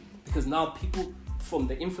be, because now people from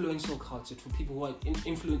the influential culture to people who are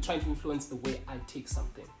trying to influence the way I take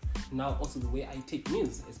something. Now also the way I take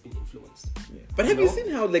news has been influenced. Yeah. But have you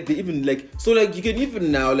seen how they even you can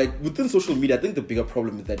even now within social media, I think the bigger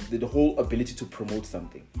problem is that the whole ability to promote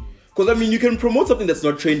something. Because I mean, you can promote something that's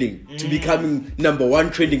not trending to becoming number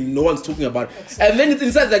one trending, no one's talking about, and then it's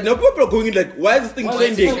inside now people are going in why is this thing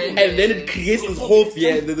trending? And then it creates this whole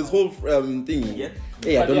thing. Yeah.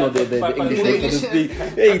 Hey, I don't know the English name for this thing.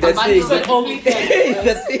 Hey, that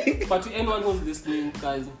thing. But to anyone who's listening,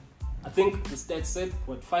 guys, I think the stats said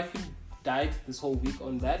 5 people died this whole week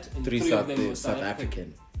on that, and 3 of them were South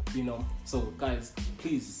African. You know, so guys,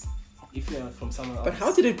 please, if you're from somewhere else. But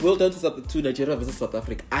how did it boil down to Nigeria versus South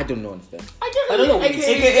Africa? I don't understand. I don't know.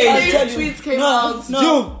 Tweets came out.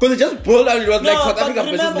 No, because it just boiled down. It was South Africa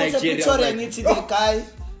versus Nigeria.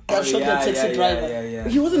 That shot the taxi driver. Yeah.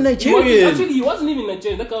 He wasn't Nigerian. He wasn't even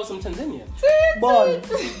Nigerian. That guy was from Tanzania. Born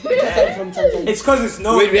from Tanzania. It's because it's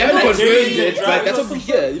no. Wait, we haven't confirmed it, but that's what we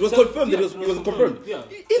hear. It was confirmed. It was confirmed. Yeah.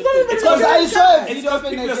 He's not even because I saw it's because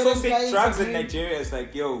people associate drugs in Nigeria. It's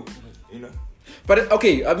like, yo, you know. But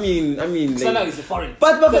okay, I mean, Salah is a foreign.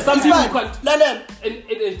 But some it's people can't.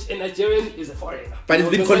 A Nigerian is a foreign. But it's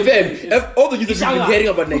been confirmed. All the news that we've been hearing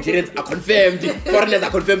about Nigerians are confirmed. Foreigners are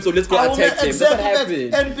confirmed. So let's go attack them.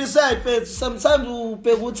 Exactly. And besides, sometimes we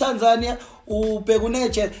go to Tanzania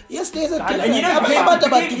yes, there's a difference. About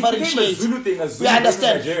differentiate. You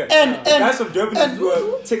understand? And guys from Durban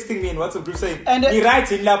were texting me in WhatsApp group saying, he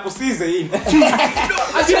writes in La Posiza in.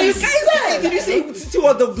 Did you see two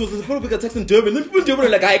of those people texting Durban? Then people in Durban are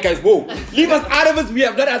like, hi guys, whoa, leave us out of it. We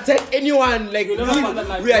have not attacked anyone. Like,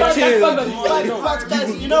 we are chill. But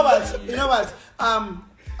guys, you know what?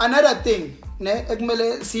 Another thing,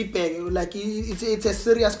 like it's a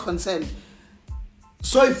serious concern.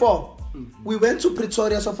 So we went to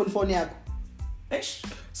Pretoria, so Somalia.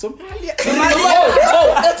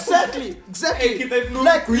 Exactly.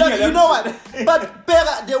 Like you know what? But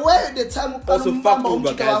the way the time also fuck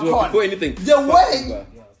over guys before anything. The way,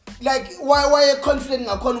 like why you're confident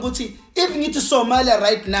even into Somalia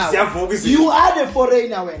right now, you are the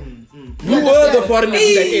foreigner when. We were the foreigners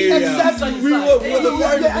in that area. Exactly. We were the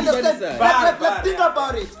foreigners in that side. But think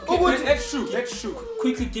about it. Okay, let's shoot.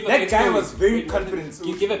 Quickly give a backstory. That guy was very confident.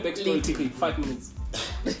 Give a backstory quickly, 5 minutes.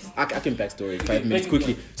 I can backstory 5 minutes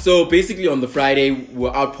quickly. So basically on the Friday,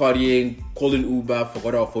 we're out partying, called an Uber,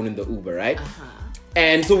 forgot our phone in the Uber, right?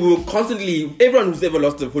 And so we were constantly, everyone who's ever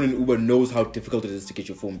lost their phone in Uber knows how difficult it is to get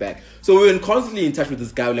your phone back. So we were constantly in touch with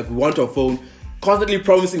this guy, like we want our phone, constantly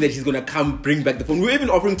promising that he's gonna come bring back the phone. We were even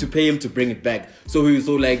offering to pay him to bring it back. So we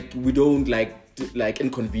don't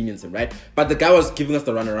inconvenience him, right? But the guy was giving us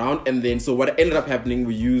the runaround, and then so what ended up happening,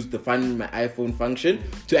 we used the Find My iPhone function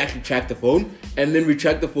to actually track the phone, and then we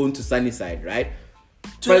tracked the phone to Sunnyside, right?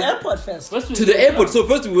 The airport first. To the airport. So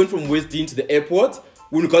first we went from West Dean to the airport.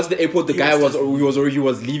 When we got to the airport, the guy was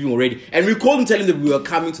leaving already, and we called him telling him that we were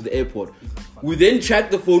coming to the airport. We then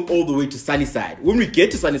tracked the phone all the way to Sunnyside. When we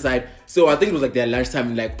get to Sunnyside, so I think it was like their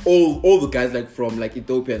lunchtime, like all the guys like from like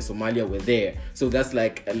Ethiopia and Somalia were there. So that's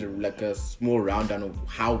like a small rundown of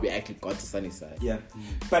how we actually got to Sunnyside. Yeah,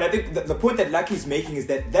 but I think the point that Lucky is making is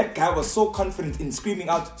that guy was so confident in screaming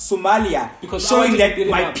out Somalia, because showing that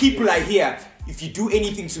my people are here. If you do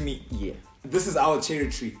anything to me, this is our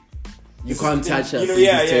territory. You can't touch us.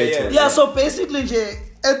 Yeah. So basically,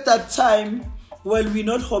 at that time, we're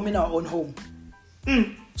not home in our own home.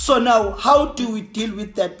 So now, how do we deal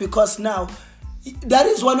with that? Because now, that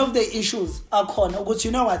is one of the issues. But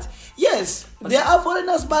you know what? Yes, there are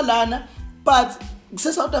foreigners, balana, but it's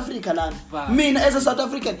South Africa land. Me as a South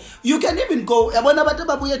African, you can even go.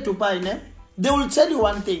 Dubai, they will tell you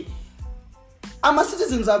one thing. Our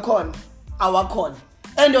citizens are our con,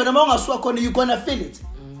 and you're gonna feel it.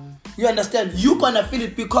 You understand? You're gonna feel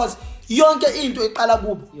it because you don't get into it.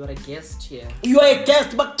 You're a guest here. You are a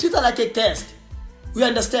guest, but treat her like a guest. You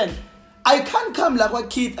understand? I can't come like what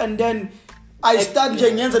Keith and then I start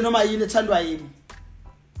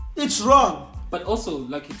it's wrong. But also,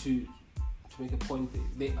 lucky to make a point,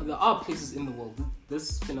 there are places in the world.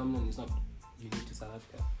 This phenomenon is not unique to South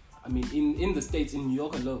Africa. I mean, in the States, in New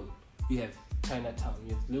York alone, you have Chinatown,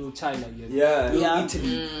 you have Little China, you have Little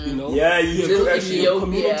Italy, you know? Yeah, you have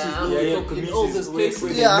communities in all these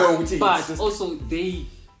places. But also, they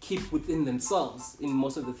keep within themselves in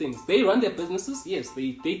most of the things. They run their businesses, yes,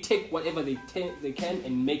 they take whatever they can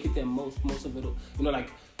and make it their most of it. You know,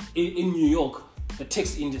 like in New York, the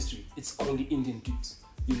text industry, it's only Indian dudes.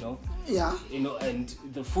 You know, you know, and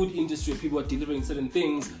the food industry, people are delivering certain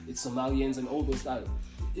things. It's Somalians and all those guys.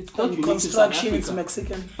 It's not unique to South Africa. It's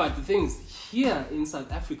Mexican. But the things here in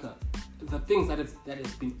South Africa, the things that has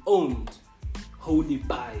been owned wholly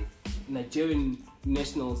by Nigerian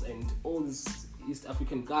nationals and all these East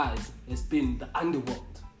African guys has been the underworld.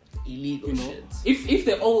 Illegal, you know? Shit. If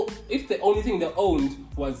the only thing they owned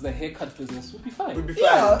was the haircut business, we'd be fine.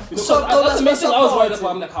 Yeah. You know, so that's the main thing I was worried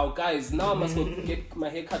about. I'm like, how guys, now I must go get my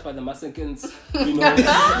hair cut by the Masankans. You know,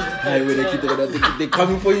 they're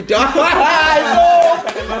coming for you, dog.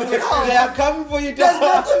 They are coming for you, dog. There's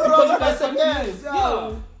nothing wrong with Masankans.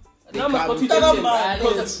 Yeah. Now I'm going to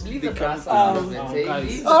leave the grass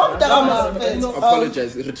apologize.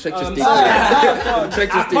 Retract your statement.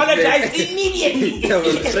 Apologize immediately.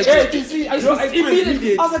 I was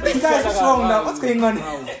like, this guy's wrong now. What's going on?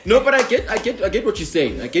 No, but I get what you're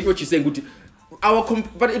saying.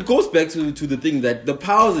 But it goes back to the thing that the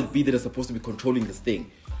powers that be that are supposed to be controlling this thing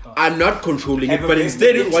are not controlling it, but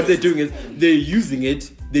instead what they're doing is they're using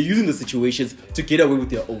the situations to get away with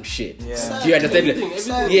their own shit. Do you understand?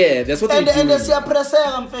 Yeah, that's what they're doing. And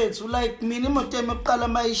like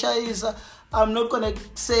I'm not gonna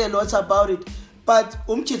say a lot about it, but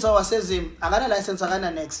says him, I got a license, I got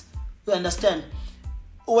a next. You understand?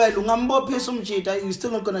 Well, you're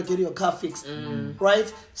still not gonna get your car fixed,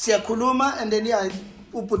 right? Siyakuluma, and then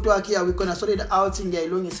we're gonna sort it out in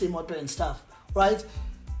the same motor and stuff, right?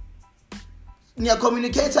 Nia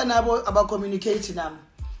communicator nabo about communicating them.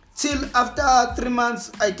 till after 3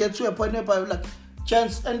 months I get to a point where I'm like,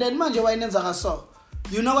 chance, and then manje wayinenza so.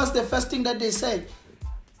 You know what's the first thing that they said?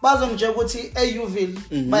 Bazongje ukuthi eUville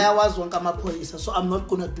bayawazwa ngamaphoyisa, so I'm not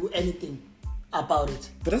gonna do anything about it.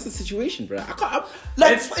 But that's the situation, bro.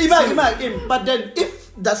 But then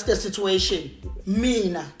if that's the situation,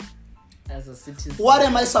 mina as a citizen, what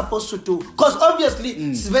am I supposed to do? Because obviously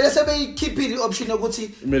sivele keep the option ukuthi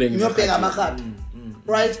ngiyobheka amakhadi,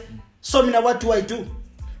 right? So mina, what do I do?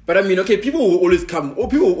 But I mean, okay, people will always come with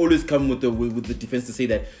the defense to say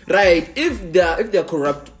that, right? If there are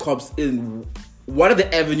corrupt cops in, what are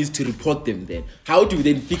the avenues to report them then? How do we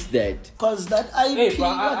then fix that? Because that IP. Hey,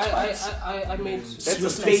 I made that's a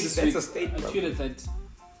state. That's a state. I tweeted that.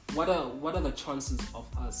 What are the chances of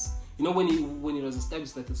us? You know, when it was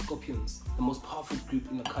established that the Scorpions, the most powerful group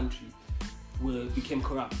in the country, became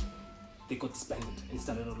corrupt, they got disbanded and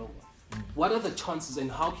started all over. What are the chances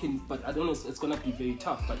and how can? But I don't know. It's gonna be very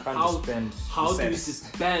tough. But how do we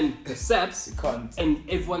disband the SAPs and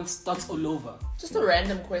everyone starts all over? Just a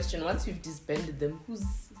random question. Once you've disbanded them, who's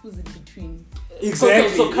in between?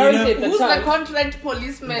 Exactly. So currently, who's the contract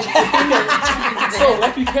policeman? So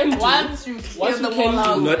what we can do once you clear them all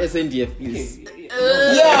out, not SNDF, please.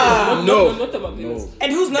 Not the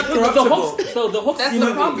And who's not corruptible? The Hawks. That's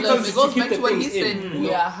the problem. It goes back to what he said.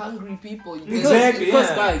 We are hungry people. Exactly. Because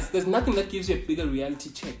guys, there's nothing that gives you a bigger reality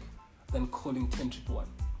check than calling 10-1.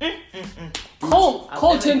 Call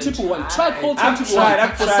 10-1. Try call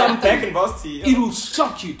 10-1 for something. Back in Boston. It will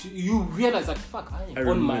shock you. You realize like, fuck, I ain't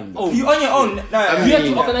on my own. You on your own. You have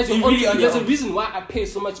to organize your own. There's a reason why I pay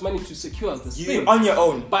so much money to secure this thing. You on your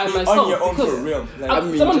own. By myself. On your own for real.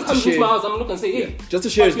 Someone comes to my house, I'm not gonna say, hey. Just to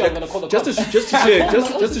share a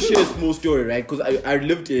small story, right? Because I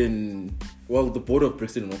lived in the border of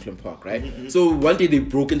Brixton and Auckland Park, right? So one day they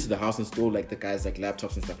broke into the house and stole like the guys' like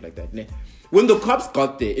laptops and stuff like that. When the cops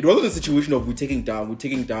got there, it wasn't a situation of we're taking down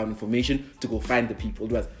information to go find the people.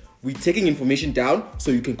 It was we're taking information down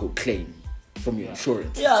so you can go claim from your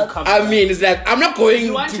insurance. Yeah. I mean, it's like I'm not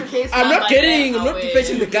fetching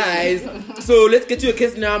the guys. So let's get you a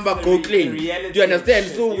case number, go claim. Do you understand?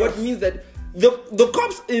 So what means that the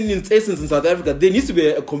cops in essence in South Africa, there needs to be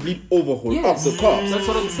a complete overhaul of the cops. That's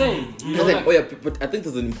what I'm saying. But I think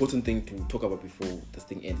there's an important thing to talk about before this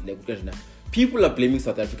thing ends. People are blaming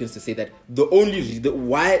South Africans to say that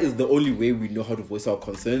why is the only way we know how to voice our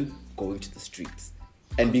concern going to the streets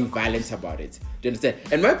and being violent about it. Do you understand?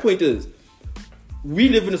 And my point is, we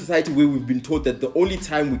live in a society where we've been taught that the only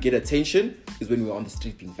time we get attention is when we're on the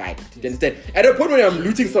street being violent. Do you understand? At a point when I'm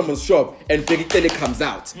looting someone's shop and Pegitele comes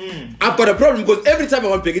out, I've got a problem because every time I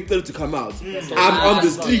want Pegitele to come out, I'm on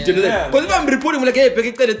the street. Do you understand? Because if I'm reporting like, hey,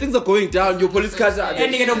 Pegitele, things are going down, your police cars are there,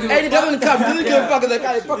 and it doesn't come, doesn't give a fuck, like,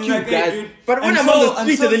 hey, fuck you guys. But when I'm on the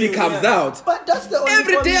street and then he comes out, but that's the only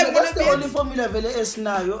every day that's the only formula vele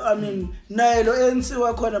esinayo. I mean, nayo lo ANC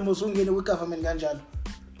wakhona musungene with government kanjalo.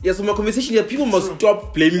 Yes, so my conversation here, people must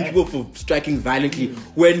stop blaming people for striking violently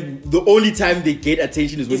when the only time they get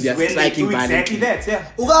attention is when they are striking violently. Exactly that,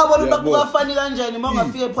 yeah. Ukabona bakufani kanjani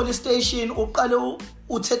mangafika police station uqale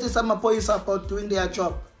uthethisa amaphoyisa about doing their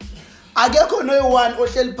job. Akekho no one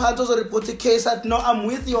ohleli phansi ozoreport a case that no, I'm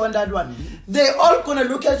with you on that one. They all gonna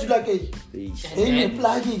look at you like, hey,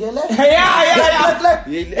 pluggy,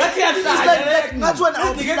 that's when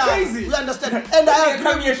I'll get crazy. You understand? And I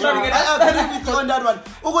agree with you on that one.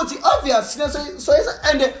 It's obvious. So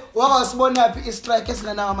and what was happy is like we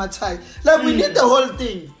need the whole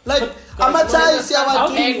thing. Like Amatai is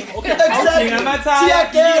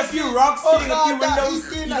exactly. A few rocks, a few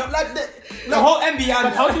windows, like the whole ambience.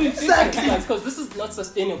 But how do we fix this? Because this is not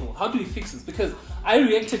sustainable. How do we fix this? Because I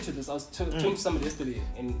reacted to this. I was talking to somebody yesterday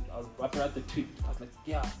and I was wrapping out the tweet. I was like,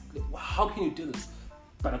 yeah, how can you do this?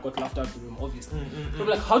 But I got laughed out of the room, obviously. So I'm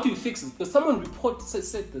like, how do you fix this? Because someone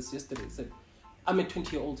said this yesterday. Said, I'm a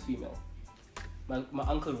 20-year-old female. My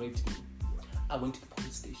uncle raped me. I went to the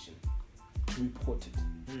police station to report it.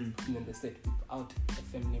 And then they said, without a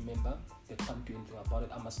family member, they can't do anything about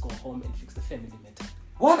it. I must go home and fix the family matter.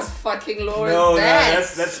 What fucking law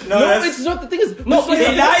is that? No, it's not. The thing is, they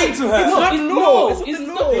lying to her. It's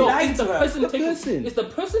the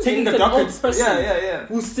person taking the docket. Yeah.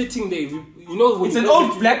 Who's sitting there. You know, it's an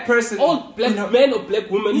old black person, old black man or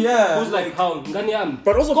black woman. Yeah, who's like how Nganyam.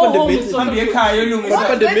 But also fundamentally,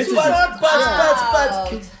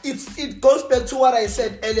 it goes back to what I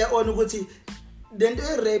said earlier on. then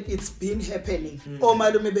the rape, it's been happening. Oh, my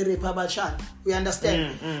lord, maybe rape abachan. We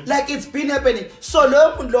understand? Like it's been happening. So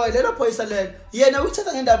no, little boys are like, yeah, now we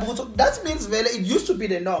talking about that means well, it used to be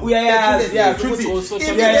the norm. Yeah, true. If you so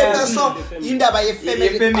in the by a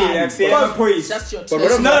family, that's your but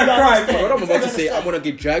what I'm not a crime. What I'm about to say, I'm gonna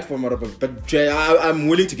get dragged for but I'm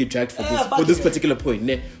willing to get dragged for this particular point.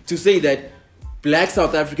 To say that Black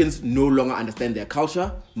South Africans no longer understand their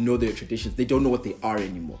culture, know their traditions. They don't know what they are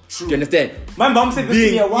anymore. True. Do you understand? My mom said this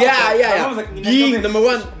to me a while ago. Yeah. Like, being number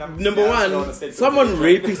one, someone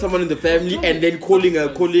raping someone in the family and then calling a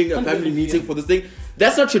family meeting for this thing.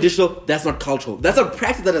 That's not traditional. That's not cultural. That's a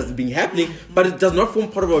practice that has been happening, but it does not form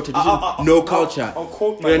part of our tradition. No culture. I'll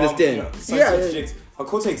quote my mom. You understand? I'll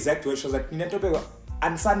quote her exact words. She was like,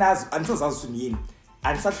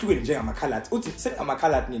 and such way in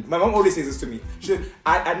my mom always says this to me. She said,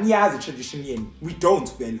 "Ania has a tradition. We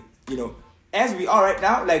don't, well, you know, as we are right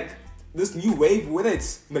now, like this new wave, whether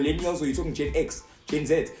it's millennials or you're talking Gen X, Gen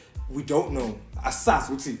Z, we don't know. Assas,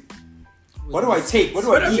 what's it? What do I take? What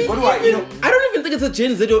do I eat? What do I, you know? I don't even think it's a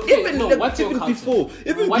Gen Z or even before.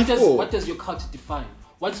 What does your culture define?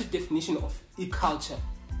 What's your definition of culture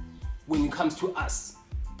when it comes to us?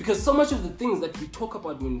 Because so much of the things that we talk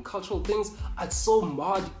about when cultural things are so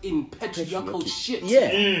marred in patriarchal shit.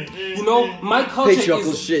 Yeah. You know, my culture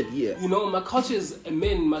patriarchal shit, yeah. You know, my culture is a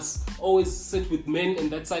man must always sit with men in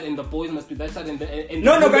that side and the boys must be that side and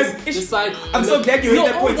guys, this side. I'm so glad you made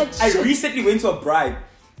that point. I recently went to a bride.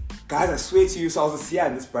 Guys, I swear to you, so I was a Sia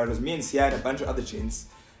in this bride. It was me and Sia and a bunch of other gents.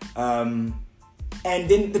 And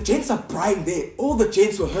then the gents are bride there. All the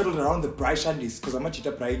gents were hurdled around the bride shandis because I'm a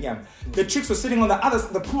chita bride. The chicks were sitting on the other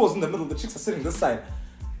side. The pool was in the middle. The chicks are sitting this side.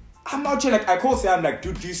 I'm out here like, I call Sia. I'm like,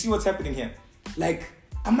 dude, do you see what's happening here? Like,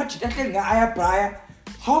 I'm a chita bride.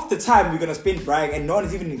 Half the time we're going to spend bride and no one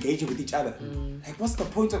is even engaging with each other. Like, what's the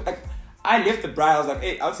point of, like, I left the bride. I was like,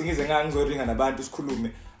 hey, I was thinking I was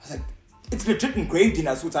like, it's legit engraved in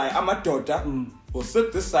us. I'm a daughter. We'll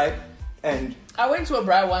sit this side. And I went to a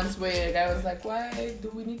bride once where a guy was like, why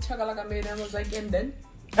do we need chakalaka made? And I was like, and then?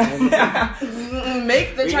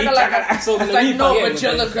 Make the chakalaka. So I was like, no, but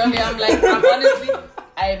you're the girl. I'm like, honestly,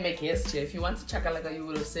 I make haste here. If you want to chakalaka, you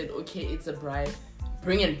would have said, okay, it's a bride.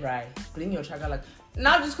 Bring in bride. Bring your chakalaka.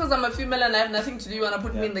 Now, just because I'm a female and I have nothing to do, you want to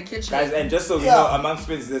put me in the kitchen. Guys, and just so you know, amongst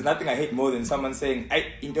friends, there's nothing I hate more than someone saying,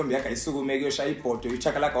 "Ay, intombi yaka isugu make your shai pot, you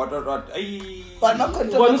chakalaka what." But not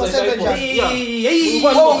control. Walk. But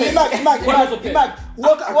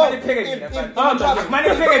what I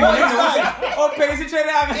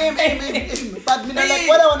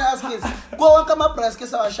want to ask is, go on come up press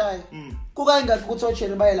kesa shy.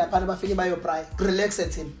 Relax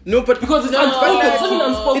at him. No, but because it's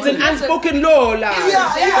unspoken. It's an unspoken law.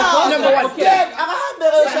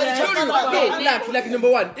 Like number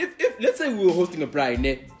one, if let's say we were hosting a bride,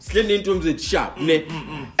 sliding into him sharp,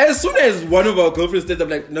 as soon as one of our girlfriends stands up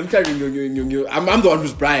like, I'm the one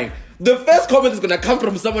who's bride, the first comment is gonna come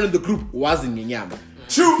from someone in the group wasn't Nyama.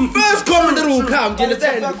 True. First comment that will come. Do you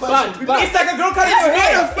understand? But it's like a girl cutting your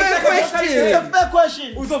hair. It's a fair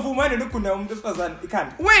question. Wait,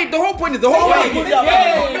 the whole point is the whole point.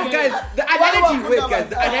 No, guys, the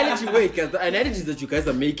analogies that you guys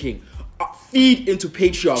are making feed into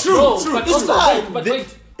patriarchy. True. But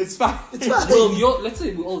wait. It's fine. Well, let's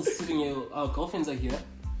say we're all sitting here, our girlfriends are here,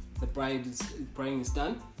 the bride is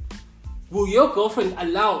done. Will your girlfriend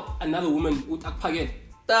allow another woman with akpaget?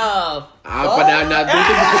 But I don't think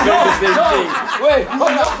we could do the same thing. Wait,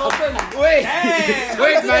 hold on. Wait,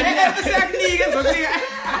 man.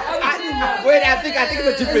 Wait, I think it's a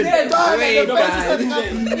different. Wait, guys.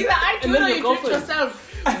 Either I do or you do it yourself.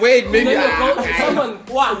 Wait, maybe a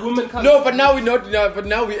woman comes. No, but now we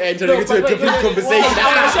entering into a different conversation.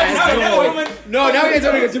 Now we're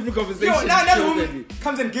entering a different conversation. Now the woman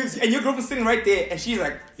comes and gives you, and your girlfriend's sitting right there, and she's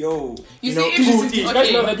like, yo, you know, do you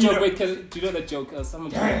guys know that joke? Wait, do you know that joke?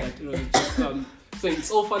 Someone told that. So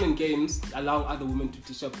it's all fun and games, allowing other women to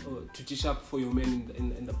dish up for your men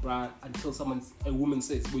in the bra until a woman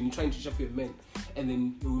says, when you're trying to dish up for your men, and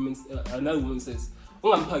then another woman says,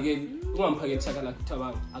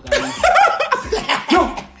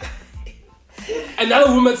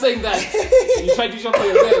 another woman saying that you try to shop for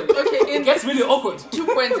your man. Okay, it gets really awkward. 2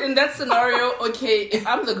 points in that scenario. Okay, if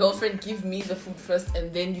I'm the girlfriend, give me the food first,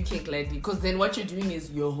 and then you can gladly. Because then what you're doing is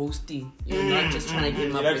you're hosting. You're not just trying to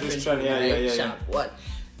get my boyfriend. Yeah. What?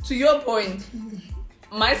 To your point,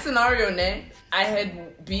 my scenario, I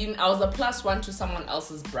was a +1 to someone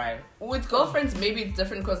else's bride. With girlfriends, maybe it's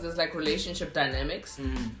different because there's like relationship dynamics.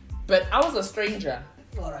 But I was a stranger.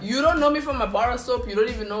 Right. You don't know me from a bar of soap. You don't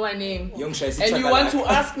even know my name. And you want to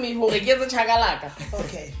ask me who gets a chakalaka.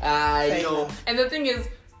 Okay. I know. And the thing is,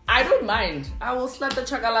 I don't mind. I will slap the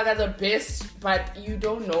chakalaka the best, but you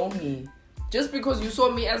don't know me. Just because you saw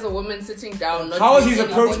me as a woman sitting down. How was his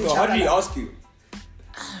approach though? How did he ask you?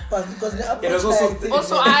 Because it was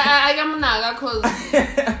also I am naga because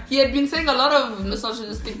he had been saying a lot of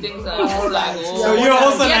misogynistic things. And I was like, so you're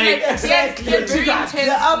also he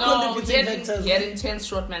had intense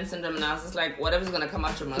short man syndrome, and I was just like, whatever's gonna come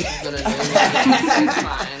out your mouth is gonna do. It's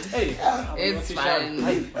fine. Hey, it's fine.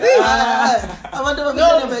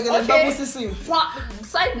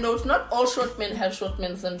 Side note: not all short men have short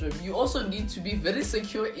man syndrome. You also need to be very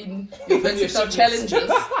secure in your vertical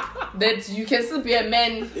challenges. That you can still be a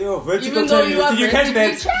man. Even though you are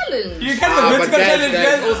vertically challenged. You can be vertical challenge.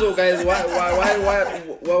 Guys, also, guys,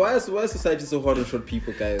 why is society so hard on short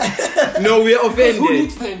people, guys? No, we are offended. Who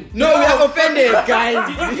needs them? No, we are offended, guys.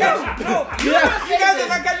 You guys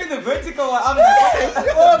are catching the vertical one.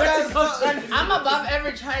 I'm above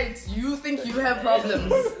average height. You think you have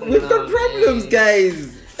problems? We've got problems,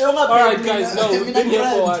 guys. Alright guys, no, we've been here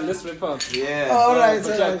for a while. Let's wrap up. Yeah. Alright.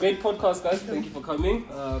 Yeah, great podcast guys. Thank you for coming.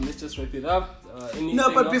 Let's just wrap it up. No,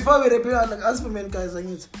 but before we wrap it up, like as for men guys, I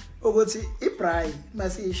need Ogoti Ibrai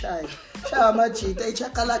masi shy. Shamachi,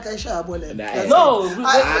 Chakalaka Shabole. No,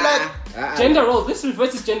 gender roles. Let's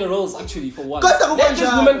reverse this gender roles actually for once. Let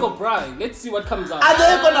this woman go bride. Let's see what comes out. Are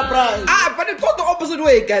they gonna bride? But it goes the opposite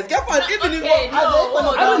way, guys. Get fun.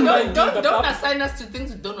 Don't assign us to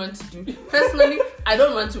things we don't want to do. Personally, I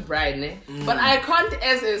don't want to bride, but I can't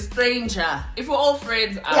as a stranger. If we're all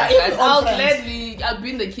friends, I'll gladly. I'll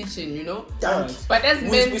be in the kitchen, you know. But as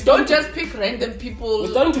men, don't just pick random people.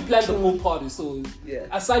 We're starting to plan the pool party, so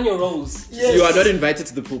assign your roles. Yes. You are not invited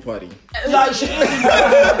to the pool party. No,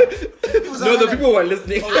 the people who are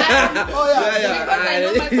listening. Because I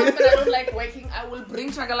know myself and I don't like working. I will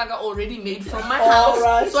bring chakalaka already made from my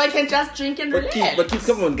house, so I can just drink and relax. But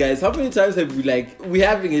come on, guys. How many times have we're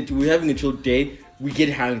having a chill day? We get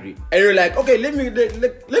hungry, and you're like, okay, let me.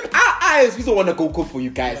 I also want to go cook for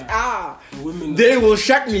you guys. They will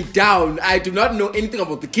shut me down. I do not know anything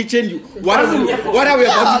about the kitchen. What are we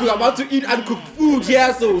about to do? I'm about to eat uncooked food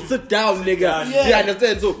here, so sit down, nigga. You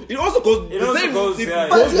understand? So it also goes. But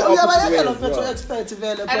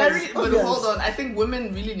hold on. I think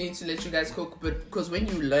women really need to let you guys cook, but because when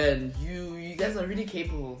you learn, you guys are really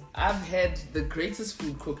capable. I've had the greatest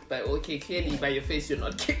food cooked by clearly by your face you're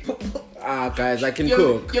not capable. Guys, I can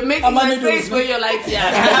cook. You're making my face where you're like,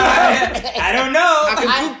 I don't know. I can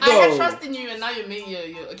cook though. I had trust in you and now you're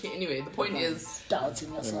okay. Anyway, the point is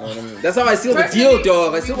doubting yourself. That's how I seal the deal,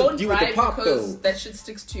 dog. I seal the deal with the pop because that shit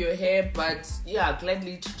sticks to your hair. But yeah,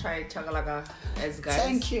 gladly try chakalaka as guys.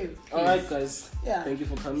 Thank you. Alright, guys. Yeah. Thank you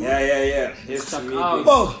for coming. Yeah. Yes, to me.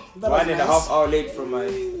 1.5 hours late from my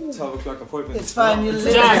 12 o'clock appointment. It's fine. You'll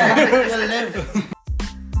live.